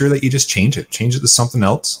 Make sure that you just change it to something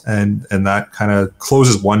else, and that kind of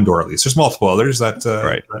closes one door at least. There's multiple others that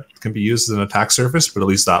can be used as an attack surface, but at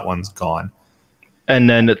least that one's gone. And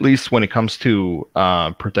then at least when it comes to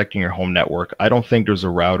protecting your home network, I don't think there's a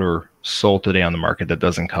router sold today on the market that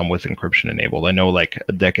doesn't come with encryption enabled. I know like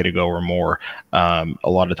a decade ago or more, a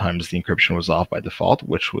lot of times the encryption was off by default,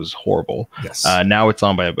 which was horrible. Yes. Now it's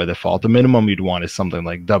on by default. The minimum you'd want is something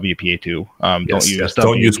like WPA2. Don't use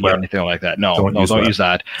WP or anything like that. Don't use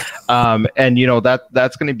that. And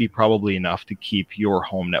that's going to be probably enough to keep your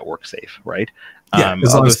home network safe, right? Yeah,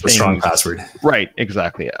 as long as it's a strong password. Right,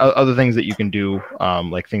 exactly. Other things that you can do,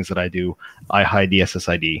 like things that I do, I hide the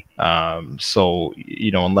SSID. So,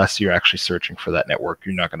 unless you're actually searching for that network,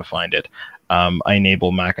 you're not going to find it. I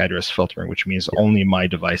enable MAC address filtering, which means only my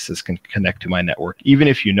devices can connect to my network. Even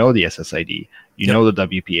if you know the SSID, know the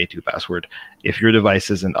WPA2 password. If your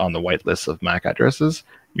device isn't on the whitelist of MAC addresses,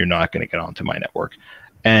 you're not going to get onto my network.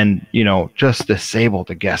 And, just disable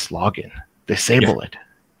the guest login. Disable it.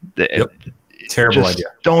 Terrible idea.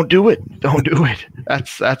 Don't do it.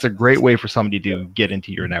 That's a great way for somebody to get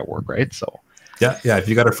into your network, right? So yeah. If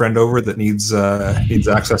you got a friend over that needs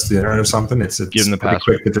access to the internet or something, it's give them the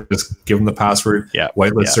password. Quick to just give them the password. Yeah.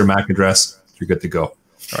 Whitelist their MAC address. You're good to go.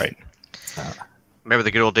 Right. Remember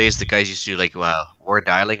the good old days? The guys used to do like war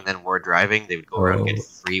dialing and then war driving. They would go around and get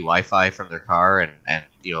free Wi-Fi from their car, and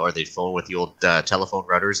or they'd phone with the old telephone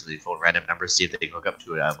routers. And they'd phone random numbers, see if they could hook up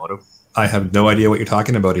to a modem. I have no idea what you're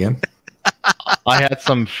talking about, Ian. I had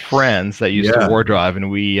some friends that used to war drive,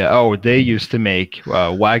 and they used to make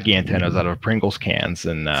waggy antennas out of Pringles cans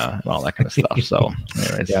and all that kind of stuff. So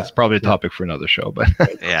anyways, it's probably a topic for another show, but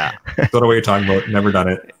yeah. Don't know what you're talking about. Never done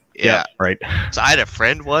it. Yeah, right. So I had a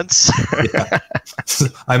friend once.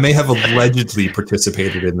 I may have allegedly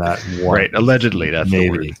participated in that war. Right, allegedly. That's maybe.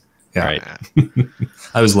 The word. Yeah. Right.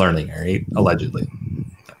 I was learning, all right? Allegedly.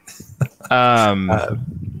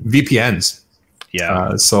 VPNs.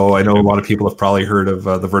 Yeah. So I know a lot of people have probably heard of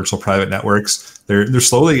the virtual private networks. They're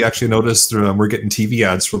slowly actually noticed we're getting TV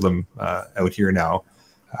ads for them out here now.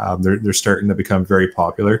 They're starting to become very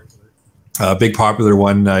popular. A big popular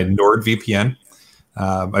one, NordVPN.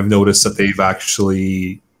 I've noticed that they've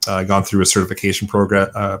actually gone through a certification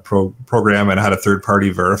program and had a third party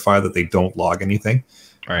verify that they don't log anything.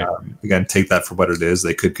 All right. Again, take that for what it is.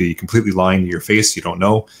 They could be completely lying to your face. You don't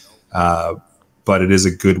know. But it is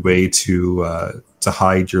a good way to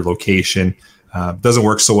hide your location. Doesn't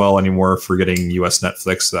work so well anymore for getting US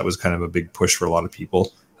Netflix. So that was kind of a big push for a lot of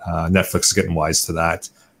people. Netflix is getting wise to that.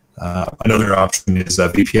 Another option is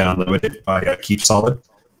VPN Unlimited by KeepSolid.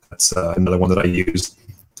 That's another one that I use.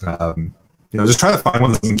 Just try to find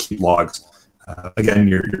one that doesn't keep logs. Again,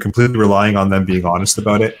 you're completely relying on them being honest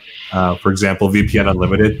about it. For example, VPN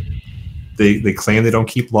Unlimited, they claim they don't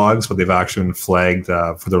keep logs, but they've actually been flagged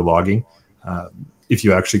for their logging. If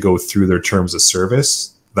you actually go through their terms of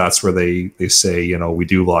service, that's where they say, we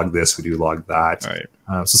do log this, we do log that. Right.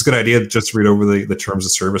 So it's a good idea just to read over the terms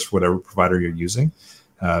of service for whatever provider you're using,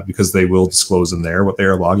 because they will disclose in there what they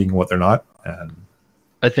are logging and what they're not.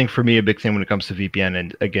 And I think for me, a big thing when it comes to VPN,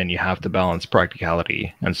 and again, you have to balance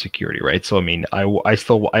practicality and security, right? So, I mean, I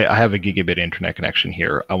have a gigabit internet connection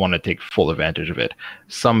here. I want to take full advantage of it.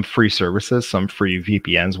 Some free services, some free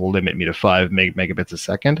VPNs will limit me to 5 megabits a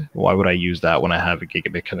second. Why would I use that when I have a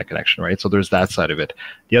gigabit connection, right? So there's that side of it.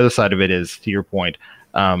 The other side of it is, to your point,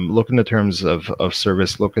 look in the terms of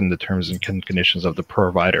service, look in the terms and conditions of the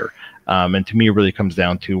provider. And to me, it really comes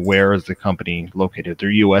down to where is the company located.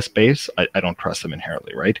 They're U.S. based. I don't trust them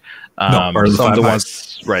inherently, right? No, some of the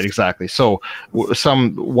ones, right? Exactly. So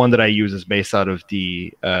one that I use is based out of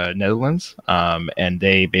the Netherlands, and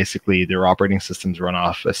they basically their operating systems run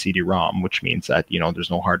off a CD-ROM, which means that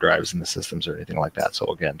there's no hard drives in the systems or anything like that. So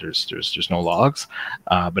again, there's no logs,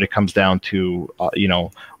 but it comes down to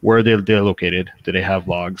where they're located. Do they have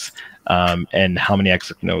logs? And how many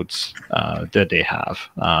exit nodes that they have,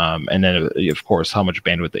 and then of course how much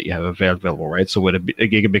bandwidth that you have available, right? So with a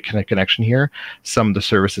gigabit connection here, some of the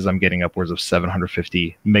services I'm getting upwards of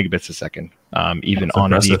 750 megabits a second, even That's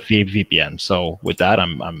on impressive. a VPN. So with that,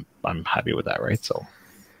 I'm happy with that, right? So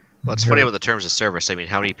Well, it's funny about the terms of service. I mean,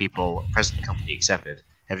 how many people, present company accepted,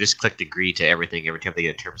 have just clicked agree to everything every time they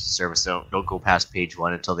get terms of service? Don't go past page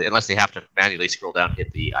one unless they have to manually scroll down and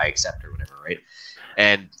hit the I accept or whatever, right?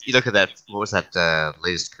 And you look at that. What was that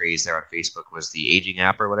latest craze there on Facebook? Was the aging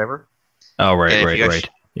app or whatever? oh right,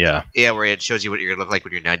 yeah. Yeah, where it shows you what you're gonna look like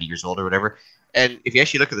when you're 90 years old or whatever. And if you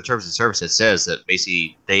actually look at the terms of service, it says that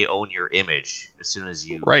basically they own your image as soon as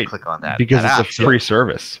you click on that. Because that it's a free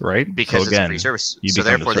service, right? Because so again, it's a free service. You So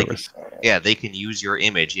become therefore, the service. they can use your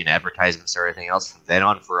image in advertisements or anything else from then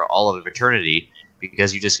on for all of eternity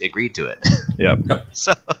because you just agreed to it. Yep.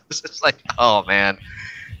 So it's just like, oh man.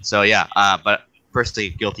 So yeah, but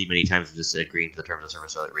personally guilty many times of just agreeing to the terms of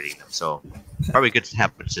service without reading them. So probably good to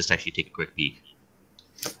have, but just actually take a quick peek.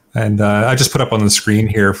 And I just put up on the screen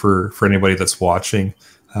here for anybody that's watching.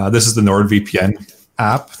 This is the NordVPN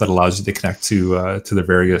app that allows you to connect to the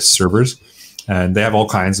various servers, and they have all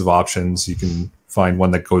kinds of options. You can find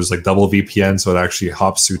one that goes like double VPN, so it actually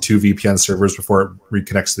hops through 2 VPN servers before it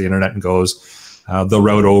reconnects to the internet and goes. They'll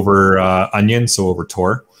route over Onion, so over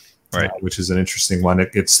Tor, Right. which is an interesting one.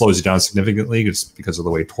 It slows you down significantly just because of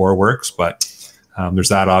the way Tor works, but there's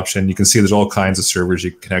that option. You can see there's all kinds of servers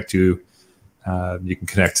you can connect to. You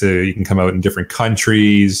can come out in different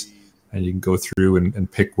countries, and you can go through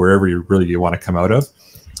and pick wherever you want to come out of.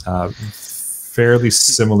 Fairly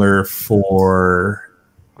similar for.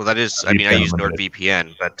 Well, that is, I mean, I use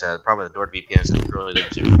NordVPN, but the problem with NordVPN is it's really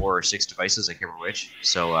limited to 4 or 6 devices. I can't remember which.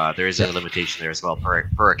 So there is a limitation there as well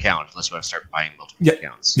per account, unless you want to start buying multiple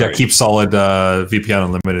accounts. Yeah, Keep Solid VPN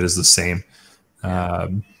Unlimited is the same.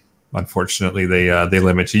 Unfortunately, they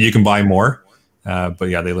limit you. You can buy more, but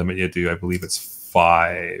yeah, they limit you to, I believe it's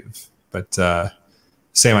 5. But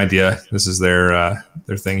same idea. This is their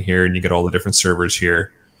thing here, and you get all the different servers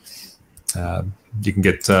here. You can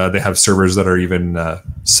get they have servers that are even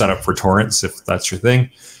set up for torrents if that's your thing,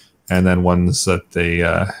 and then ones that they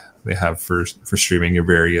have for streaming your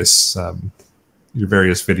various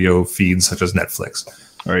video feeds such as Netflix.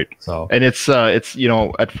 Right. So and it's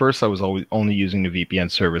at first I was always only using the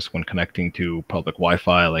VPN service when connecting to public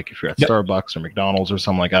Wi-Fi, like if you're at Starbucks or McDonald's or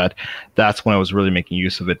something like that. That's when I was really making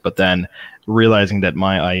use of it. But then realizing that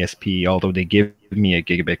my ISP, although they give me a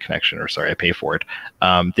gigabit connection, or sorry, I pay for it,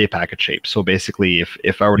 they packet shape. So basically,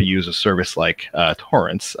 if I were to use a service like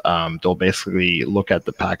torrents, they'll basically look at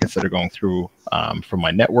the packets that are going through from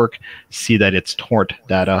my network, see that it's torrent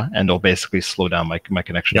data, and they'll basically slow down my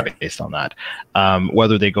connection based on that.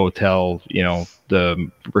 Whether they go tell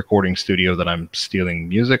the recording studio that I'm stealing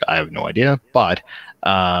music, I have no idea. But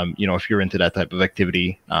if you're into that type of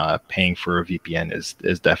activity, paying for a VPN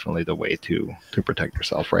is definitely the way to protect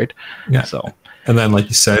yourself, right? Yeah. So, and then, like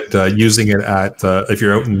you said, using it at if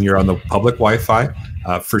you're out and you're on the public Wi-Fi,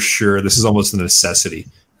 for sure, this is almost a necessity.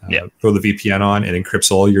 Throw the VPN on, it encrypts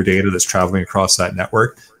all your data that's traveling across that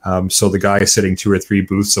network. So the guy sitting 2 or 3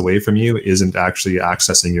 booths away from you isn't actually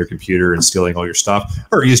accessing your computer and stealing all your stuff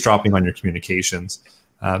or eavesdropping on your communications.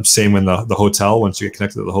 Same in the hotel. Once you get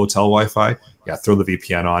connected to the hotel Wi-Fi, throw the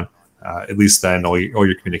VPN on. At least then all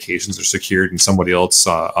your communications are secured, and somebody else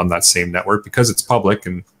on that same network, because it's public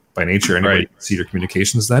and by nature anybody can see your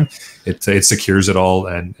communications. Then it secures it all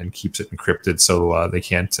and keeps it encrypted, so they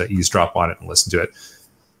can't eavesdrop on it and listen to it.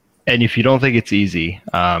 And if you don't think it's easy,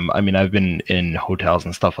 I mean, I've been in hotels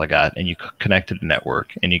and stuff like that, and you connect to the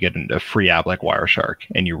network, and you get a free app like Wireshark,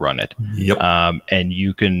 and you run it. Yep. And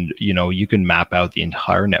you can map out the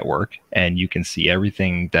entire network and you can see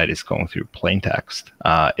everything that is going through plain text.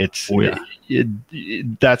 That's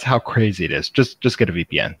how crazy it is. Just get a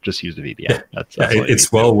VPN. Just use the VPN.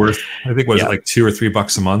 It's well worth. I think was it like $2 or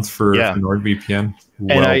 $3 a month for NordVPN.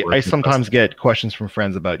 And I sometimes get questions from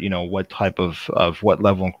friends about, what type of what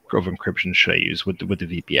level of encryption should I use with the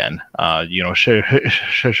VPN?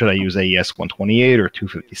 Should I use AES 128 or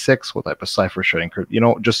 256? What type of cipher should I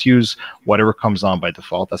encrypt? Just use whatever comes on by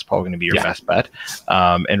default. That's probably going to be your best bet.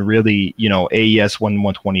 And really, AES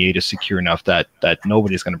 128 is secure enough that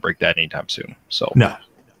nobody's going to break that anytime soon. So no.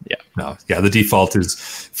 The default is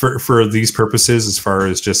for these purposes, as far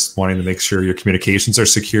as just wanting to make sure your communications are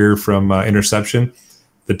secure from interception.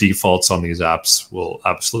 The defaults on these apps will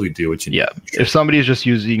absolutely do what you need. If somebody is just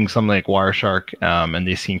using something like Wireshark and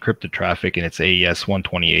they see encrypted traffic and it's AES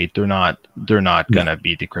 128, they're not going to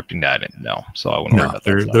be decrypting that. No, so I wouldn't worry about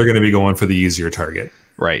that. They're going to be going for the easier target,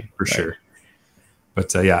 right? Sure.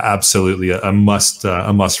 But absolutely a must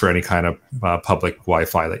for any kind of public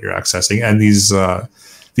Wi-Fi that you're accessing. And these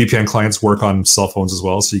VPN clients work on cell phones as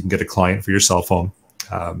well, so you can get a client for your cell phone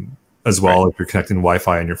as well. If you're connecting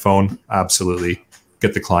Wi-Fi on your phone, absolutely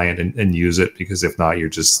get the client and use it, because if not, you're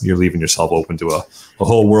leaving yourself open to a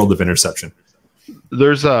whole world of interception.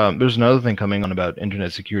 There's another thing coming on about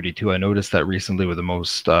internet security too. I noticed that recently with the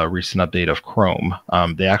most recent update of Chrome,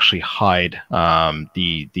 they actually hide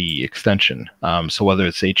the extension. So whether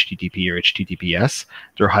it's HTTP or HTTPS,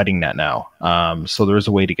 they're hiding that now. So there is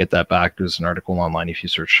a way to get that back. There's an article online if you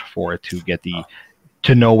search for it to get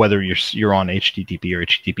to know whether you're on HTTP or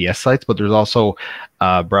HTTPS sites, but there's also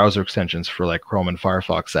browser extensions for like Chrome and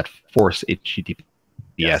Firefox that force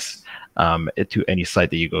HTTPS to any site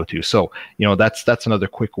that you go to. So that's another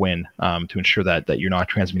quick win to ensure that you're not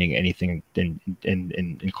transmitting anything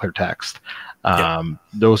in clear text.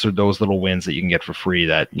 Those are those little wins that you can get for free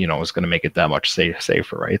that is going to make it that much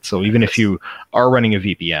safer, right? So even if you are running a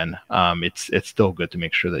VPN, it's still good to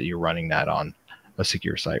make sure that you're running that on a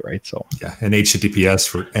secure site, right? So and HTTPS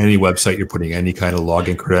for any website you're putting any kind of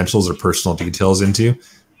login credentials or personal details into,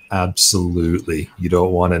 absolutely, you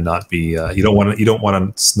don't want to not be you don't want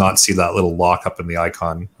to not see that little lock up in the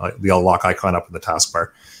icon, the lock icon up in the taskbar,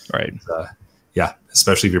 right?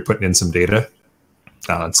 Especially if you're putting in some data,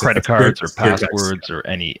 credit cards or passwords or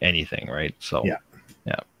anything, right? So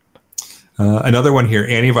another one here,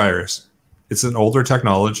 antivirus. It's an older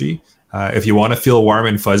technology. If you want to feel warm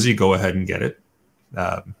and fuzzy, go ahead and get it.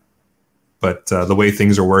 But the way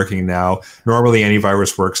things are working now, normally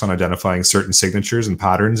antivirus works on identifying certain signatures and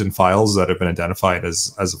patterns in files that have been identified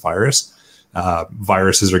as a virus.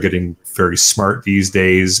 Viruses are getting very smart these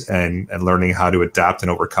days and learning how to adapt and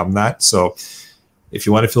overcome that. So if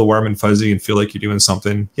you want to feel warm and fuzzy and feel like you're doing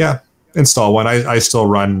something, install one. I still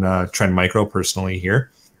run Trend Micro personally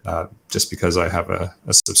here, just because I have a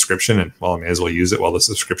subscription, and I may as well use it while the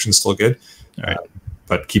subscription's still good. All right.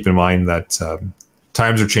 But keep in mind that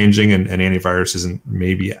times are changing, and antivirus isn't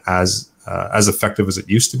maybe as effective as it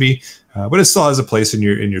used to be, but it still has a place in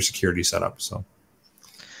your security setup. So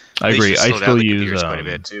I agree. I still use quite a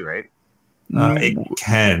bit too, right? It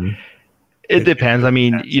can. It depends. I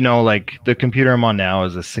mean, like the computer I'm on now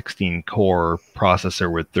is a 16-core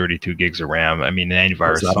processor with 32 gigs of RAM. I mean, an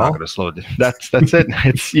antivirus is not going to slow it. That's it.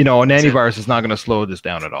 It's an antivirus is not going to slow this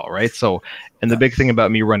down at all, right? So, and the big thing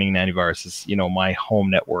about me running an antivirus is, my home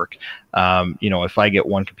network. If I get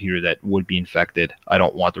one computer that would be infected, I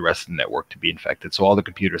don't want the rest of the network to be infected. So all the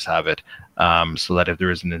computers have it, so that if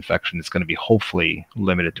there is an infection, it's going to be hopefully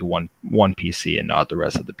limited to one PC and not the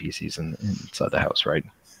rest of the PCs inside the house, right?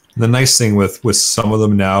 The nice thing with some of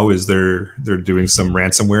them now is they're doing some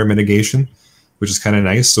ransomware mitigation, which is kind of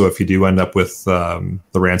nice. So if you do end up with the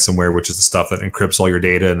ransomware, which is the stuff that encrypts all your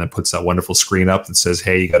data and then puts that wonderful screen up that says,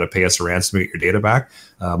 hey, you got to pay us a ransom to get your data back,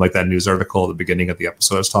 like that news article at the beginning of the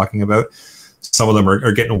episode I was talking about, some of them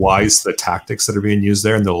are getting wise to the tactics that are being used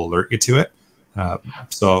there, and they'll alert you to it.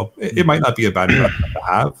 So it might not be a bad investment to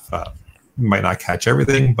have. You might not catch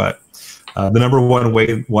everything, but the number one way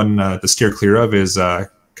to steer clear of is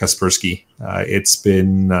Kaspersky. It's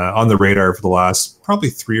been on the radar for the last probably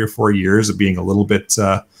 3 or 4 years of being a little bit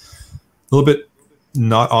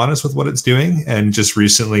not honest with what it's doing, and just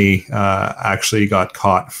recently actually got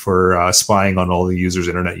caught for spying on all the users'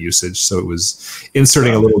 internet usage. So it was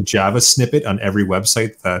inserting a little Java snippet on every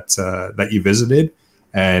website that you visited,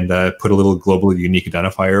 and put a little globally unique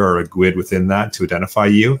identifier or a GUID within that to identify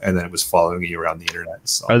you, and then it was following you around the internet.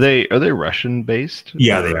 So. Are they Russian based?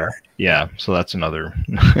 Yeah, they are. Yeah, so that's another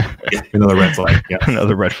another red flag. Yeah,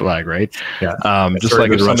 another red flag, right? Yeah, just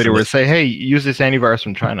like if somebody were to say, "Hey, use this antivirus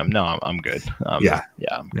from China," no, I'm good.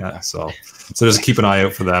 Yeah. So just keep an eye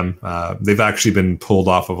out for them. They've actually been pulled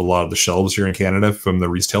off of a lot of the shelves here in Canada from the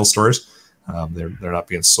retail stores. They're not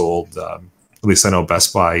being sold. At least I know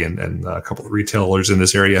Best Buy and a couple of retailers in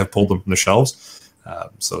this area have pulled them from the shelves.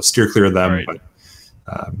 So steer clear of them. Right. But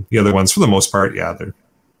the other ones, for the most part, they're,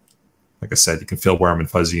 like I said, you can feel warm and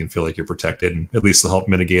fuzzy and feel like you're protected, and at least they'll help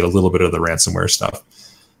mitigate a little bit of the ransomware stuff.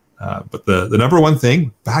 But the number one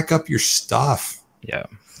thing, back up your stuff. Yeah.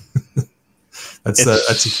 That's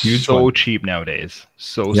a huge one. So cheap nowadays.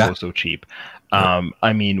 So cheap.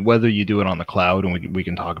 I mean, whether you do it on the cloud, and we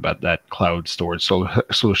can talk about that cloud storage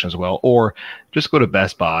solution as well, or just go to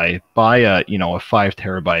Best Buy, buy a 5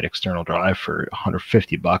 terabyte external drive for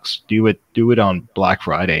 $150. Do it on Black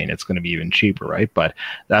Friday, and it's going to be even cheaper, right? But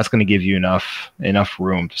that's going to give you enough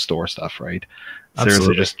room to store stuff, right?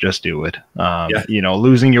 Absolutely. Seriously, just do it.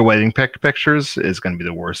 Losing your wedding pictures is going to be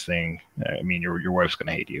the worst thing. I mean, your wife's going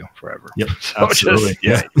to hate you forever. Yep, so absolutely.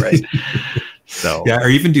 Right. So or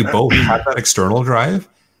even do both. Have that external drive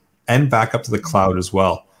and back up to the cloud as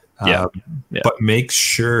well. But make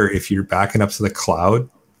sure if you're backing up to the cloud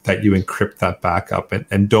that you encrypt that backup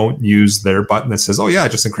and don't use their button that says, "Oh yeah,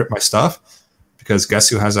 just encrypt my stuff," because guess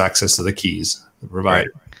who has access to the keys? The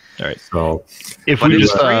provider. All right. So if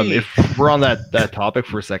we're on that topic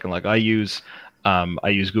for a second, like I use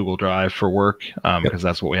Google Drive for work because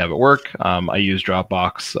that's what we have at work. I use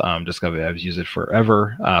Dropbox just because I've used it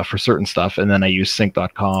forever for certain stuff, and then I use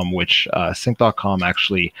Sync.com, which Sync.com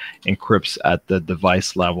actually encrypts at the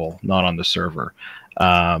device level, not on the server.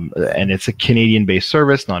 And it's a Canadian-based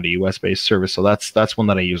service, not a US-based service. So that's one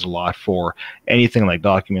that I use a lot for anything like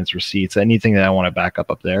documents, receipts, anything that I want to back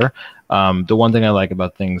up there. The one thing I like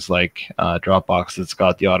about things like Dropbox, it's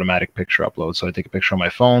got the automatic picture upload. So I take a picture on my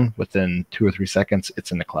phone, within 2 or 3 seconds,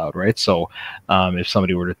 it's in the cloud, right? So if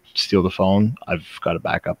somebody were to steal the phone, I've got a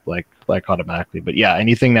backup like automatically. But yeah,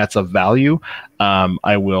 anything that's of value,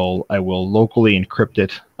 I will locally encrypt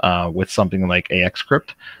it with something like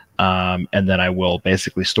AXCrypt. And then I will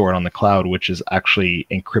basically store it on the cloud, which is actually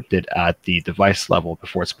encrypted at the device level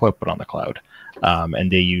before it's put on the cloud.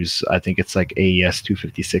 And they use, I think it's like AES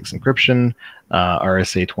 256 encryption,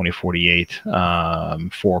 RSA 2048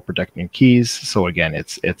 for protecting keys. So again,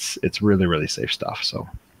 it's really, really safe stuff. So.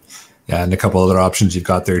 Yeah, and a couple other options you've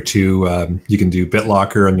got there too. You can do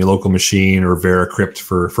BitLocker on your local machine, or VeraCrypt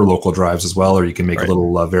for local drives as well, or you can make a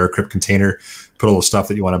little VeraCrypt container, put all the stuff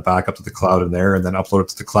that you want to back up to the cloud in there, and then upload it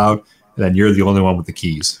to the cloud, and then you're the only one with the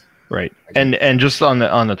keys. Right, and just on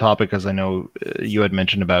the topic, as I know you had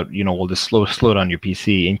mentioned about, will this slow down your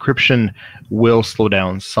PC. Encryption will slow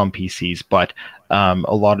down some PCs, but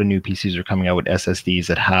a lot of new PCs are coming out with SSDs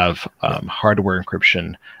that have hardware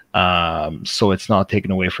encryption. So it's not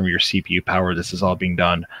taken away from your CPU power. This is all being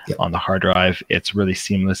done on the hard drive. It's really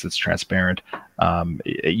seamless. It's transparent.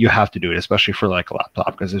 You have to do it, especially for like a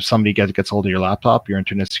laptop, because if somebody gets hold of your laptop, your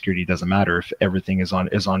internet security doesn't matter if everything is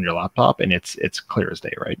on your laptop and it's clear as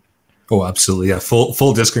day, right? Oh, absolutely. Yeah.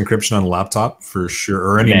 Full disk encryption on a laptop for sure,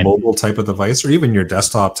 or any mobile type of device, or even your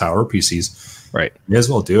desktop tower PCs. Right. You may as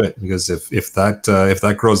well do it, because if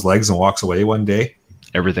that grows legs and walks away one day,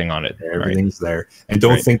 everything on it. Everything's there. And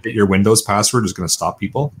don't think that your Windows password is going to stop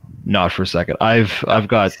people. Not for a second. I've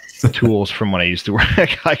got tools from when I used to work.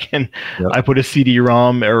 I put a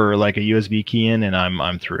CD-ROM or like a USB key in, and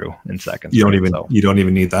I'm through in seconds. You don't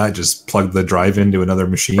even need that. Just plug the drive into another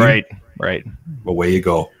machine. Right. Away you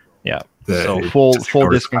go. Yeah. So full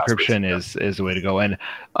disk encryption is the way to go. And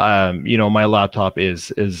my laptop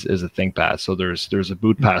is a ThinkPad. So there's a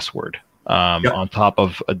boot password on top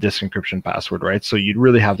of a disk encryption password, right? So you'd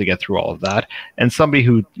really have to get through all of that. And somebody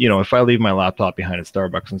who, if I leave my laptop behind at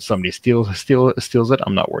Starbucks and somebody steals it,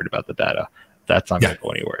 I'm not worried about the data. That's not going to go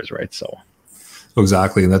anywhere, right? So.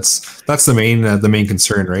 Exactly, and that's the main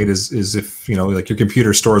concern, right? Is if like your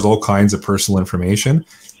computer stores all kinds of personal information,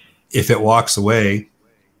 if it walks away,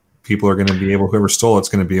 people are going to be able, whoever stole it's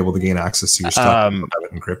going to be able to gain access to your stuff and have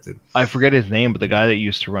it encrypted. I forget his name, but the guy that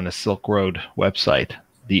used to run a Silk Road website,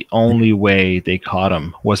 the only way they caught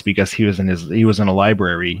him was because he was in a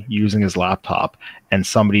library using his laptop, and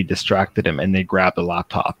somebody distracted him and they grabbed the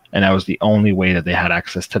laptop, and that was the only way that they had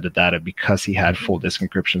access to the data, because he had full disk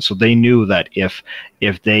encryption. So they knew that if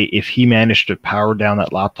he managed to power down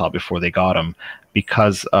that laptop before they got him,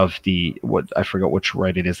 because of what I forget which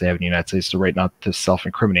right it is they have in the United States, the right not to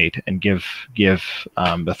self-incriminate and give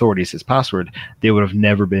authorities his password, they would have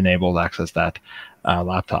never been able to access that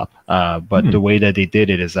laptop. But the way that they did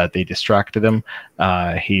it is that they distracted him.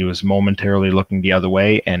 He was momentarily looking the other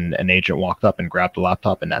way, and an agent walked up and grabbed the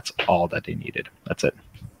laptop, and that's all that they needed. That's it.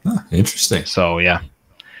 Interesting. So yeah,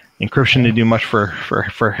 encryption didn't do much for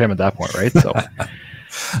him at that point, right? So.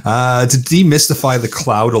 To demystify the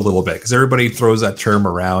cloud a little bit, because everybody throws that term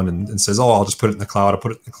around and says, "Oh, I'll just put it in the cloud. I'll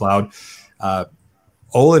put it in the cloud."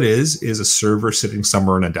 All it is a server sitting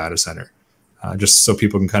somewhere in a data center. Just so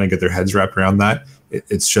people can kind of get their heads wrapped around that.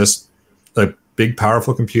 It's just a big,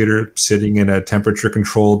 powerful computer sitting in a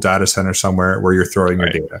temperature-controlled data center somewhere where you're throwing your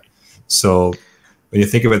data. So when you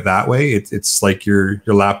think of it that way, it's like your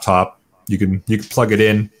laptop. You can plug it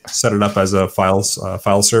in, set it up as a file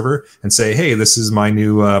server, and say, "Hey, this is my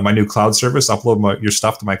new cloud service. Upload your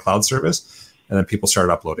stuff to my cloud service," and then people start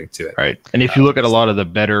uploading to it. Right. And if you look at a lot of the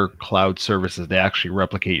better cloud services, they actually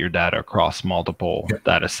replicate your data across multiple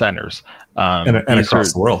data centers and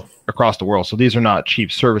across the world. Across the world. So these are not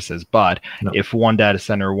cheap services, but if one data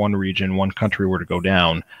center, one region, one country were to go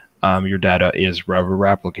down, your data is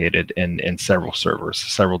replicated in several servers,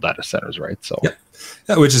 several data centers, right? So.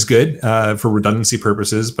 Yeah, which is good for redundancy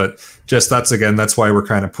purposes, but that's why we're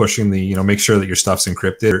kind of pushing the, make sure that your stuff's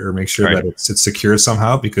encrypted or make sure that it's secure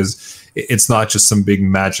somehow, because it's not just some big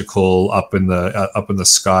magical up in the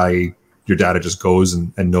sky, your data just goes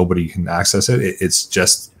and nobody can access it. It's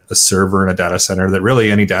just a server in a data center that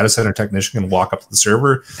really any data center technician can walk up to the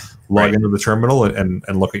server, log into the terminal and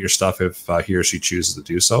look at your stuff if he or she chooses to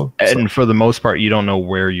do so. And for the most part, you don't know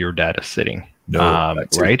where your data's sitting.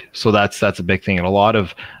 Right. So that's a big thing. And a lot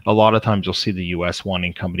of times you'll see the US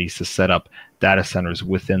wanting companies to set up data centers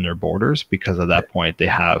within their borders, because at that point they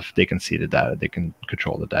can see the data, they can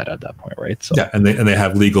control the data at that point, right? So and they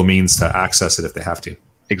have legal means to access it if they have to.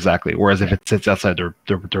 Exactly. Whereas if it sits outside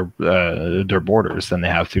their borders, then they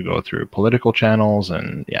have to go through political channels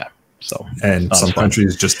and So some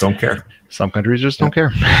countries just don't care. Some countries just don't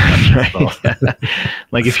care. Right?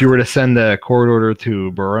 Like if you were to send a court order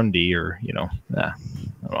to Burundi, or I don't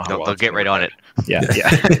know how they'll get right on it. Yeah.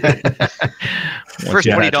 First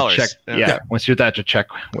 $20. Once you have to check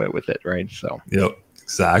with it, right? So. Yep.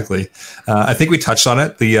 Exactly. I think we touched on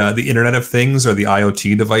it. The Internet of Things, or the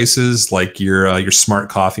IoT devices, like your smart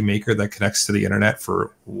coffee maker that connects to the internet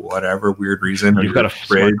for whatever weird reason. You've got a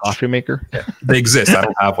smart coffee maker? Yeah, they exist. I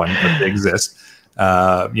don't have one, but they exist.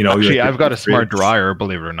 Actually, I've got a smart dryer,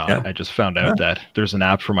 believe it or not. Yeah. I just found out that there's an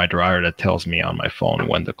app for my dryer that tells me on my phone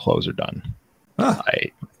when the clothes are done.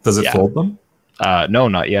 Does it fold them? No,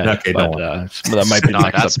 not yet. Okay, but that might be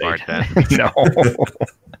not that smart then. No.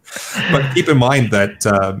 But keep in mind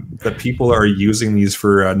that people are using these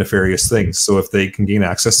for nefarious things. So if they can gain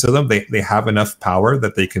access to them, they have enough power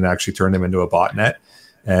that they can actually turn them into a botnet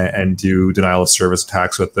and do denial of service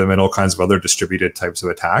attacks with them and all kinds of other distributed types of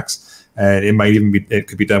attacks. And it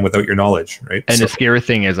could be done without your knowledge, right? And the scary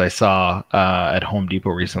thing is, I saw at Home Depot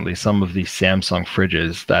recently, some of these Samsung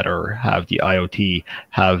fridges that have the IoT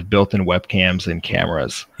have built-in webcams and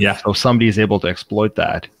cameras. Yeah. So if somebody is able to exploit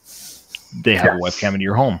that, they have a webcam in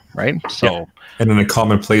your home, right? So, and in a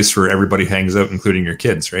common place where everybody hangs out, including your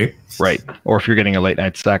kids, right? Right. Or if you're getting a late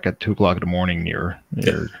night snack at 2:00 in the morning, your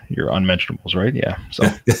unmentionables, right? Yeah. So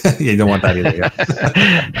you don't want that either. Yeah.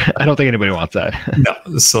 I don't think anybody wants that.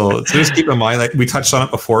 No. So just keep in mind, like we touched on it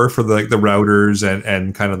before, for the routers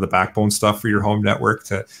and kind of the backbone stuff for your home network,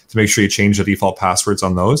 to make sure you change the default passwords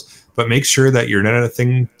on those. But make sure that your Internet of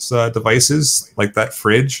Things devices, like that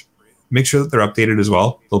fridge, make sure that they're updated as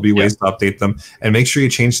well. There'll be ways to update them, and make sure you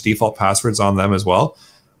change default passwords on them as well,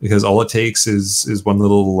 because all it takes is one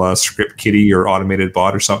little script kiddie or automated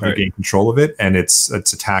bot or something to gain control of it, and it's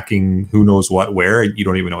attacking who knows what, where, and you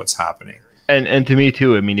don't even know what's happening. And to me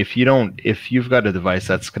too, I mean, if you've got a device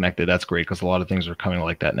that's connected, that's great, because a lot of things are coming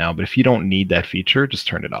like that now. But if you don't need that feature, just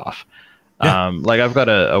turn it off. Yeah. Like I've got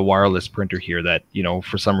a wireless printer here that,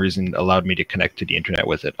 for some reason allowed me to connect to the internet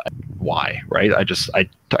with it. Why, right? I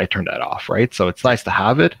turned that off, right? So it's nice to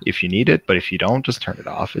have it if you need it, but if you don't, just turn it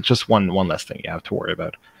off. It's just one less thing you have to worry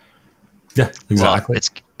about. Yeah, exactly. Well,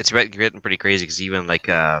 it's getting pretty crazy, because even like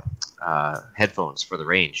headphones for the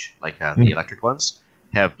range, like the electric ones,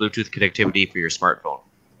 have Bluetooth connectivity for your smartphone.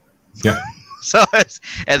 Yeah. So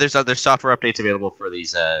and there's other software updates available for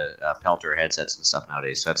these Peltor headsets and stuff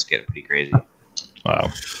nowadays. So that's getting pretty crazy.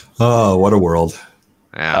 Wow. Oh, what a world.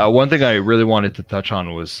 Yeah. One thing I really wanted to touch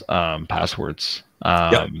on was passwords.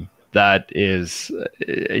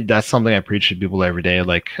 that's something I preach to people every day.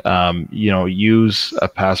 Like, use a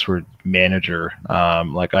password manager.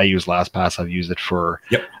 Like I use LastPass. I've used it for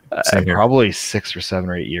probably 6 or 7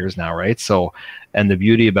 or 8 years now, right? So, and the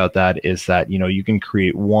beauty about that is that, you can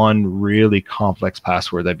create one really complex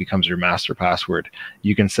password that becomes your master password.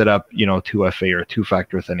 You can set up, 2FA or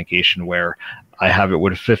two-factor authentication, where I have it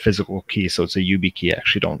with a physical key. So it's a YubiKey key.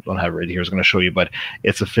 Actually, don't have it right here. I was going to show you, but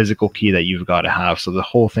it's a physical key that you've got to have. So the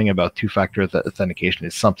whole thing about two-factor authentication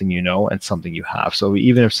is something and something you have. So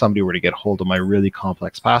even if somebody were to get hold of my really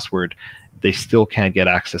complex password, they still can't get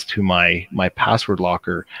access to my password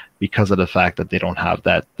locker because of the fact that they don't have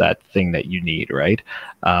that thing that you need, right?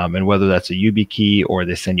 And whether that's a YubiKey, or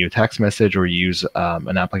they send you a text message, or you use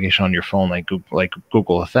an application on your phone like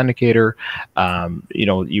Google Authenticator,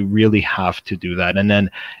 you really have to do that. And then,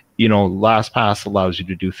 LastPass allows you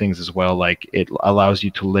to do things as well. Like it allows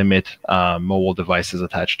you to limit mobile devices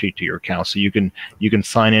attached to your account. So you can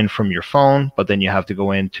sign in from your phone, but then you have to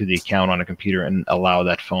go into the account on a computer and allow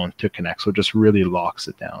that phone to connect. So it just really locks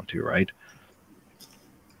it down too, right?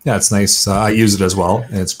 Yeah, it's nice. I use it as well,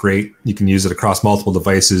 and it's great. You can use it across multiple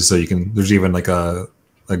devices. So there's even like a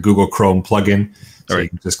Google Chrome plugin. So you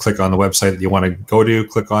can just click on the website that you want to go to,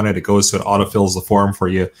 click on it. It goes to it, autofills the form for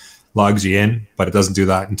you, logs you in, but it doesn't do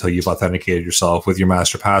that until you've authenticated yourself with your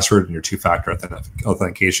master password and your two-factor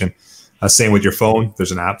authentication. Same with your phone.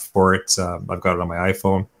 There's an app for it. I've got it on my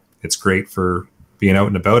iPhone. It's great for being out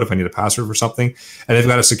and about if I need a password for something. And they've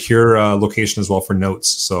got a secure location as well for notes.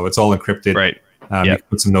 So it's all encrypted. Right. You can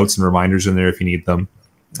put some notes and reminders in there if you need them.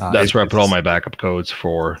 That's where I put all my backup codes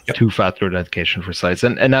for two-factor authentication for sites.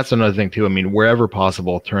 And that's another thing too. I mean, wherever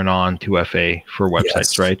possible, turn on 2FA for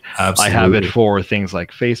websites, right? Absolutely. I have it for things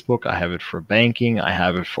like Facebook. I have it for banking. I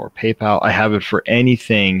have it for PayPal. I have it for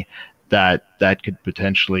anything that could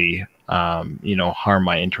potentially, harm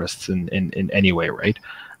my interests in any way, right?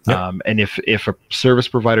 Yep. And if a service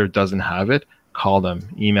provider doesn't have it, call them,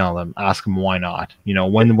 email them, ask them why not.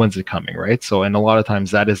 When's it coming, right? So, and a lot of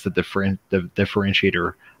times that is the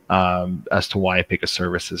differentiator as to why I pick a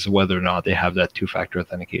service, is whether or not they have that two-factor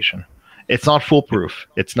authentication. It's not foolproof.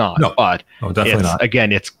 It's not. No, but definitely not.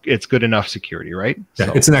 Again, it's good enough security, right? Yeah,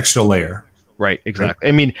 so, it's an extra layer. Right, exactly.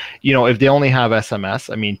 Right. I mean, if they only have SMS,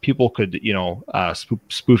 I mean, people could,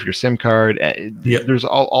 spoof your SIM card. There's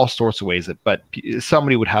all sorts of ways but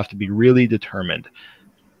somebody would have to be really determined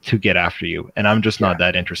to get after you, and I'm just not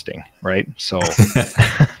that interesting, right? So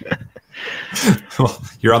well,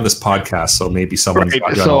 you're on this podcast, so maybe someone's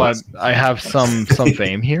right. So I have some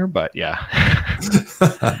fame here, but yeah.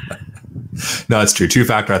 No, it's true.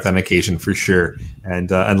 Two-factor authentication for sure, and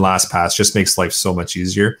LastPass just makes life so much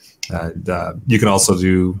easier. And you can also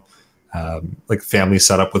do like family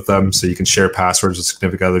setup with them, so you can share passwords with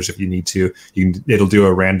significant others if you need to. It'll do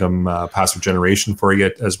a random password generation for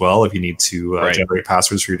you as well if you need to generate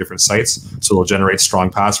passwords for your different sites. So it'll generate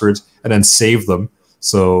strong passwords and then save them.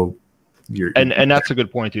 So and that's a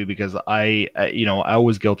good point too, because I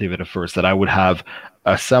was guilty of it at first, that I would have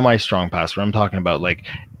a semi-strong password. I'm talking about like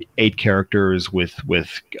 8 characters with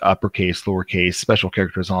uppercase, lowercase, special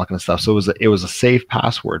characters, and all that kind of stuff. So it was a safe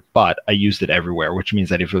password, but I used it everywhere, which means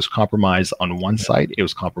that if it was compromised on one site, it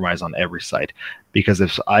was compromised on every site. Because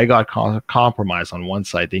if I got compromised on one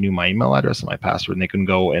site, they knew my email address and my password, and they can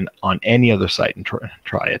go on any other site and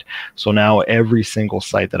try it. So now every single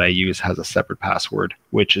site that I use has a separate password,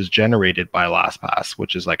 which is generated by LastPass,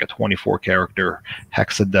 which is like a 24-character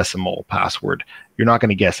hexadecimal password. You're not going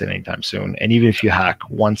to guess it anytime soon. And even if you hack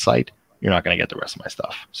one site, you're not going to get the rest of my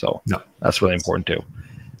stuff. So that's really important too.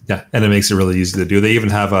 Yeah, and it makes it really easy to do. They even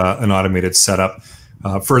have an automated setup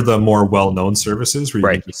for the more well-known services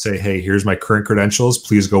where you can just say, hey, here's my current credentials.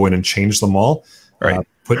 Please go in and change them all.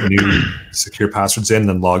 Put new secure passwords in,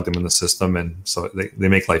 then log them in the system. And so they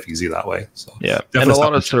make life easy that way. So and a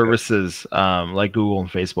lot of services like Google and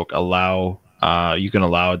Facebook allow you can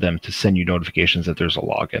allow them to send you notifications that there's a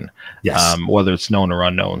login, whether it's known or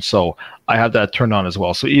unknown. So I have that turned on as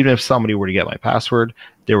well. So even if somebody were to get my password,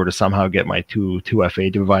 they were to somehow get my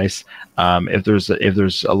 2FA device, if there's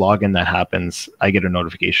a login that happens, I get a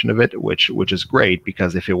notification of it, which is great,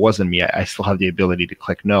 because if it wasn't me, I still have the ability to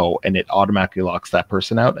click no, and it automatically locks that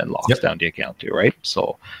person out and locks down the account too, right?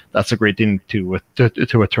 So that's a great thing to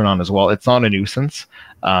turn on as well. It's not a nuisance,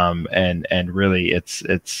 and really it's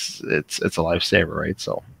a lifesaver, right?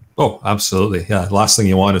 So. Oh, absolutely. Yeah. Last thing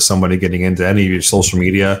you want is somebody getting into any of your social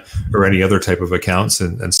media or any other type of accounts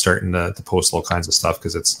and starting to post all kinds of stuff,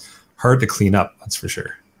 because it's hard to clean up. That's for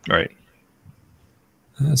sure. Right.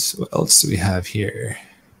 What else do we have here?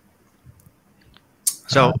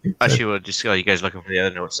 So actually, we'll just you guys looking for the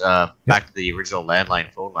other notes. Back to the original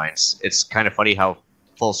landline phone lines. It's kind of funny how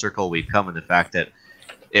full circle we've come in the fact that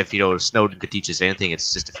if Snowden could teach us anything,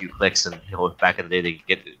 it's just a few clicks, and back in the day they could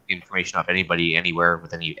get information off anybody anywhere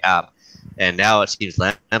with any app. And now it seems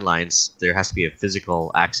landlines, there has to be a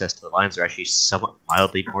physical access to the lines. They're actually somewhat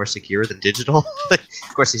mildly more secure than digital.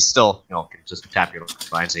 Of course, they still can just tap your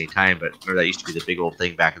lines anytime. But remember that used to be the big old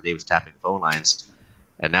thing back in the day was tapping phone lines,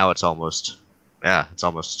 and now it's almost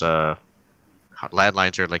landlines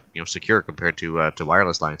are like secure compared to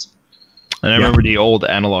wireless lines. And I remember the old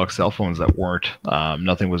analog cell phones that weren't,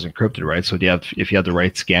 nothing was encrypted, right? So if you had the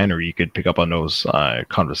right scanner, you could pick up on those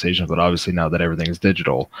conversations. But obviously now that everything is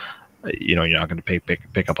digital, you're not going to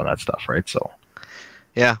pick up on that stuff, right? So.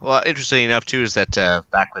 Yeah, well, interesting enough too is that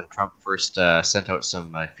back when Trump first sent out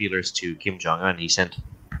some feelers to Kim Jong-un, he sent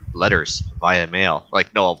letters via mail,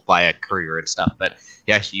 via courier and stuff. But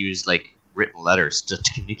he actually used written letters to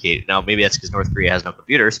communicate. Now maybe that's because North Korea has no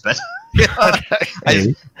computers, but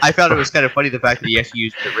I found it was kind of funny the fact that he actually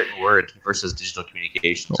used the written word versus digital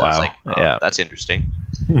communication. So wow. That's interesting.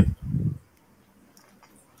 All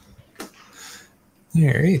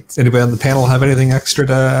right. Anybody on the panel have anything extra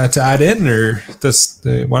to add in, or just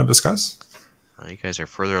want to discuss? You guys are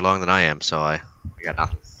further along than I am, so I got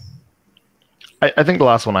nothing. I think the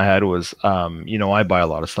last one I had was, I buy a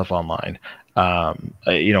lot of stuff online.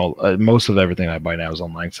 Most of everything I buy now is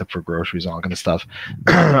online except for groceries and all kind of stuff.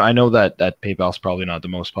 I know that PayPal is probably not the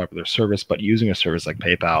most popular service, but using a service like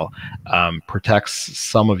PayPal protects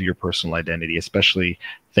some of your personal identity, especially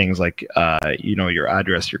things like your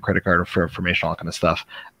address, your credit card information, all kind of stuff,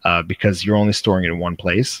 because you're only storing it in one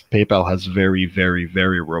place. PayPal has very, very,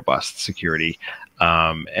 very robust security.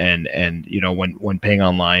 And when paying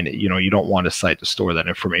online, you don't want a site to store that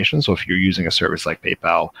information. So if you're using a service like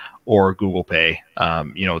PayPal or Google Pay,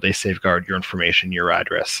 they safeguard your information, your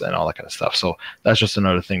address, and all that kind of stuff. So that's just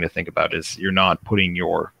another thing to think about, is you're not putting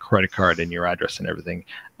your credit card and your address and everything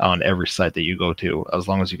on every site that you go to, as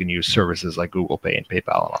long as you can use services like Google Pay and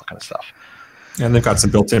PayPal and all kind of stuff. And they've got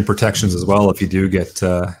some built-in protections as well. If you do get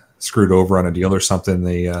screwed over on a deal or something,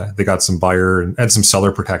 they got some buyer and some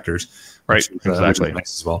seller protectors. Right, exactly. Which is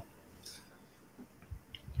nice as well.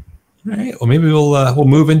 All right. Well, maybe we'll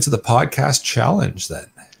move into the podcast challenge then.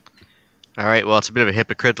 All right. Well, it's a bit of a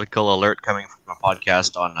hypocritical alert coming from a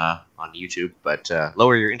podcast on YouTube, but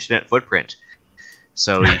lower your internet footprint.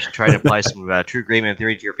 So you should try to apply some true gray man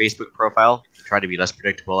theory to your Facebook profile. Try to be less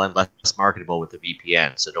predictable and less marketable with the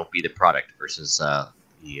VPN. So don't be the product versus the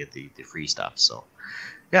free stuff. So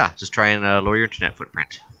yeah, just try and lower your internet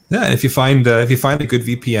footprint. Yeah, and if you find a good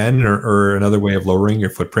VPN or another way of lowering your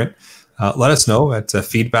footprint, let us know at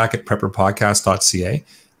feedback@prepperpodcast.ca.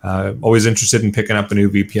 Always interested in picking up a new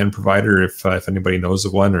VPN provider if anybody knows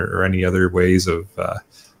of one or any other ways of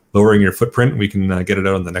lowering your footprint. We can get it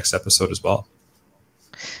out on the next episode as well.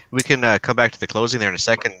 We can come back to the closing there in a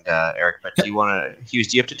second, Eric. But do you want to, Hughes?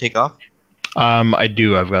 Do you have to take off? I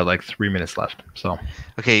do. I've got 3 minutes left. So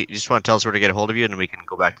okay, you just want to tell us where to get a hold of you, and then we can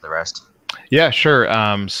go back to the rest. Yeah, sure.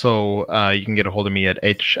 So you can get a hold of me at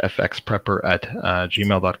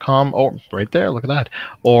hfxprepper@gmail.com. Oh, right there. Look at that.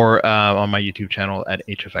 Or on my YouTube channel at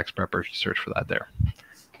hfxprepper if you search for that there.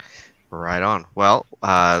 Right on. Well,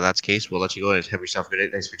 that's the case. We'll let you go and have yourself a good day.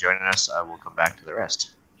 Thanks for joining us. We'll come back to the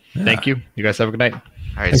rest. Yeah. Thank you. You guys have a good night. All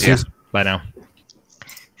right. See ya. Bye now.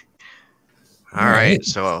 All right.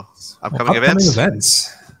 So upcoming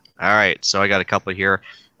events. All right. So I got a couple here.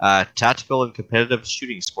 Tactical and Competitive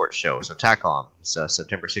Shooting Sports Show. So TACOM. It's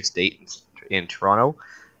September 6th to 8th in Toronto.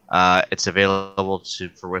 It's available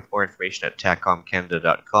with more information at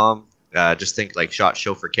tacomcanada.com. Just think SHOT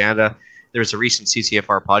Show for Canada. There's a recent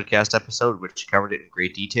CCFR podcast episode which covered it in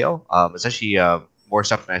great detail. It's actually more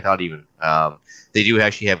stuff than I thought even. They do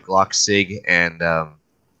actually have Glock SIG and I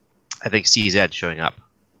think CZ showing up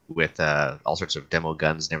with all sorts of demo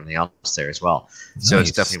guns and everything else there as well. Nice. So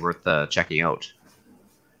it's definitely worth checking out.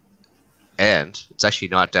 And it's actually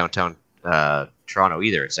not downtown Toronto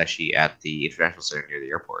either. It's actually at the International Center near the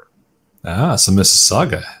airport. Ah, so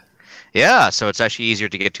Mississauga. Yeah, so it's actually easier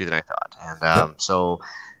to get to than I thought. And so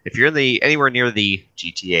if you're anywhere near the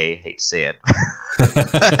GTA, hate to say it,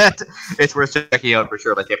 it's worth checking out for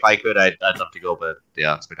sure. If I could, I'd love to go, but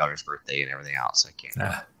yeah, it's my daughter's birthday and everything else. I can't.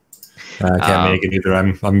 I can't make it either.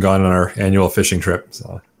 I'm gone on our annual fishing trip.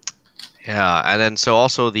 So. Yeah, and then so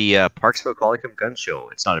also the Parksville Qualicum Gun Show.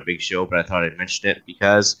 It's not a big show, but I thought I'd mention it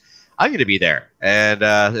because I'm going to be there. And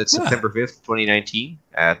it's September 5th, 2019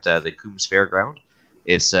 at the Coombs Fairground.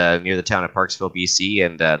 It's near the town of Parksville, BC,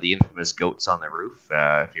 and the infamous goats on the roof.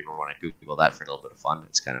 If you ever want to Google that for a little bit of fun,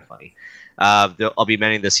 it's kind of funny. I'll be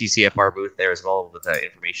manning the CCFR booth there as well with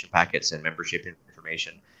information packets and membership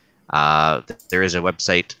information. There is a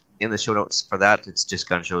website in the show notes for that. It's just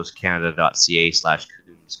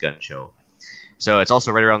gunshowscanada.ca/CoonsGunShow. So it's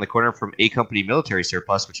also right around the corner from A Company Military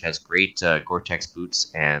Surplus, which has great Gore-Tex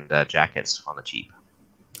boots and jackets on the cheap.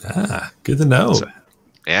 Good to know. So,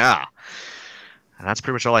 yeah. And that's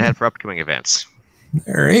pretty much all I had for upcoming events.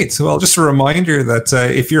 All right. So, just a reminder that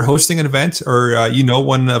if you're hosting an event or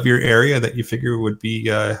one of your area that you figure would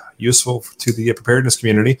be useful to the preparedness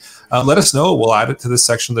community, let us know. We'll add it to this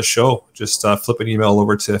section of the show. Just flip an email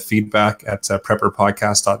over to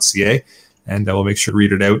feedback@prepperpodcast.ca, and we'll make sure to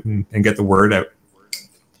read it out and get the word out.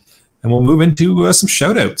 And we'll move into some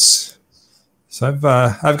shout outs. So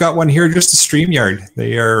I've got one here, just to StreamYard.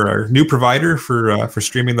 They are our new provider for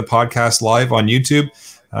streaming the podcast live on YouTube.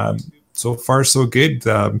 So far, so good.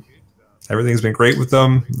 Everything's been great with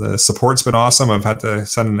them. The support's been awesome. I've had to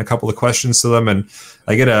send in a couple of questions to them, and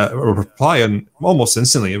I get a reply almost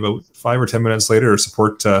instantly. About 5 or 10 minutes later,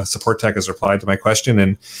 support tech has replied to my question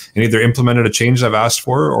and either implemented a change I've asked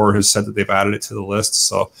for or has said that they've added it to the list.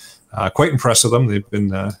 So quite impressed with them. They've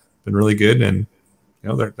been really good, and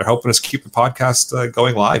they're helping us keep the podcast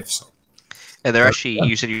going live. So. And they're actually,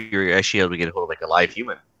 you said you're actually able to get a hold of like a live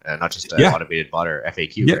human, not just an automated bot or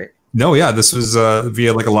FAQ, right? No, yeah, this was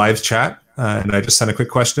via like a live chat, and I just sent a quick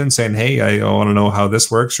question saying, "Hey, I want to know how this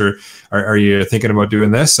works, or are you thinking about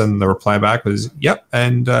doing this?" And the reply back was, "Yep,"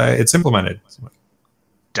 and it's implemented.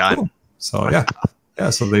 Done. Cool. So yeah.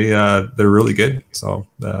 So they're really good. So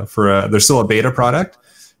they're still a beta product,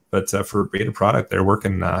 but for a beta product, they're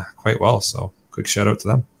working quite well. So quick shout out to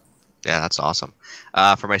them. Yeah, that's awesome.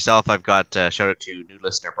 For myself, I've got shout out to new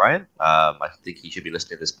listener Brian. I think he should be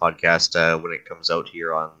listening to this podcast when it comes out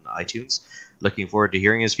here on iTunes. Looking forward to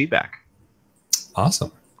hearing his feedback.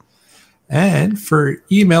 Awesome. And for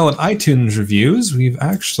email and iTunes reviews, we've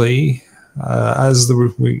actually, as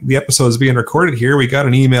the episode is being recorded here, we got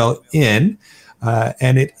an email in,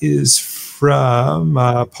 and it is from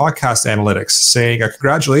Podcast Analytics saying,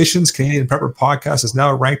 congratulations, Canadian Prepper Podcast is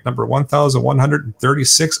now ranked number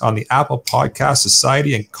 1,136 on the Apple Podcast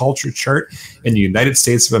Society and Culture chart in the United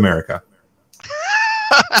States of America.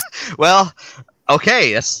 Well,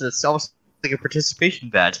 okay, that's almost like a participation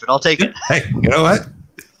badge, but I'll take it. Hey, you know what?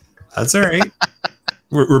 That's all right.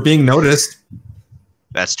 We're being noticed.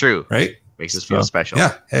 That's true. Right? Makes us feel special.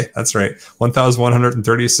 Yeah, hey, that's right.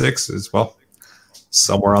 1,136 is, well,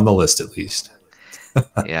 somewhere on the list at least.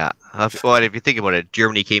 Yeah. Well, if you think about it,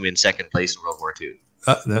 Germany came in second place in World War II.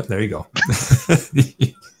 There you go.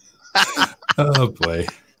 Oh, boy.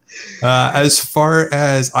 As far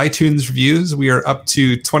as iTunes reviews, we are up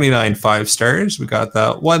to 29 5-stars. We got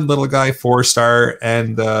that one little guy 4-star,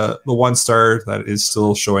 and the 1-star that is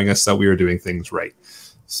still showing us that we are doing things right.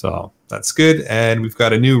 So that's good. And we've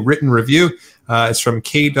got a new written review. It's from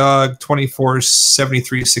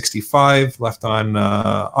KDog247365, left on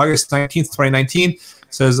August 19th, 2019. It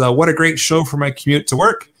says, what a great show for my commute to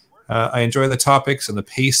work. I enjoy the topics and the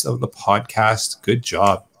pace of the podcast. Good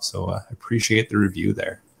job. So I appreciate the review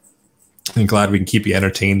there. I'm glad we can keep you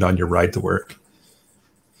entertained on your ride to work.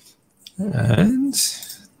 And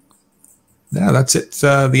yeah, that's it.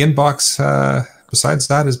 The inbox, besides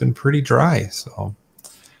that, has been pretty dry. So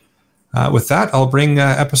with that, I'll bring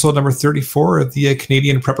episode number 34 of the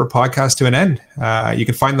Canadian Prepper Podcast to an end. You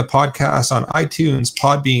can find the podcast on iTunes,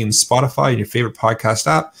 Podbean, Spotify, and your favorite podcast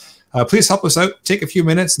app. Please help us out. Take a few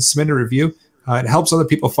minutes and submit a review. It helps other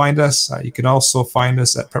people find us. You can also find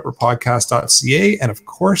us at prepperpodcast.ca and, of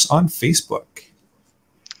course, on Facebook.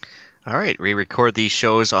 All right. We record these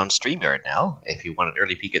shows on StreamYard now. If you want an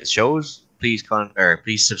early peek at the shows, please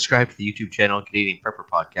subscribe to the YouTube channel Canadian Prepper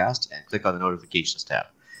Podcast and click on the notifications tab.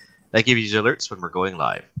 That gives you alerts when we're going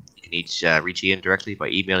live. You can each reach Ian directly by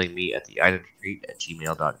emailing me at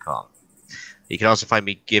theironretreat@gmail.com. You can also find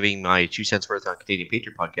me giving my 2 cents worth on Canadian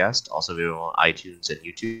Patriot Podcast, also available on iTunes and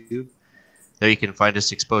YouTube. There you can find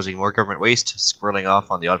us exposing more government waste, squirreling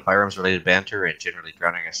off on the odd firearms-related banter, and generally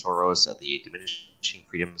drowning our sorrows at the diminishing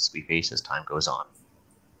freedoms we face as time goes on.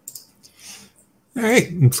 All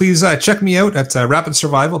right. And please check me out at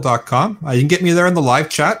rapidsurvival.com. You can get me there in the live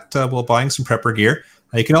chat while buying some prepper gear.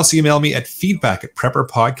 You can also email me at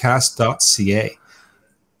feedback@prepperpodcast.ca.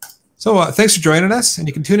 So thanks for joining us, and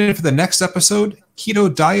you can tune in for the next episode,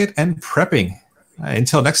 Keto Diet and Prepping.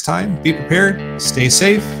 Until next time, be prepared, stay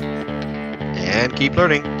safe, and keep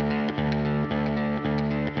learning.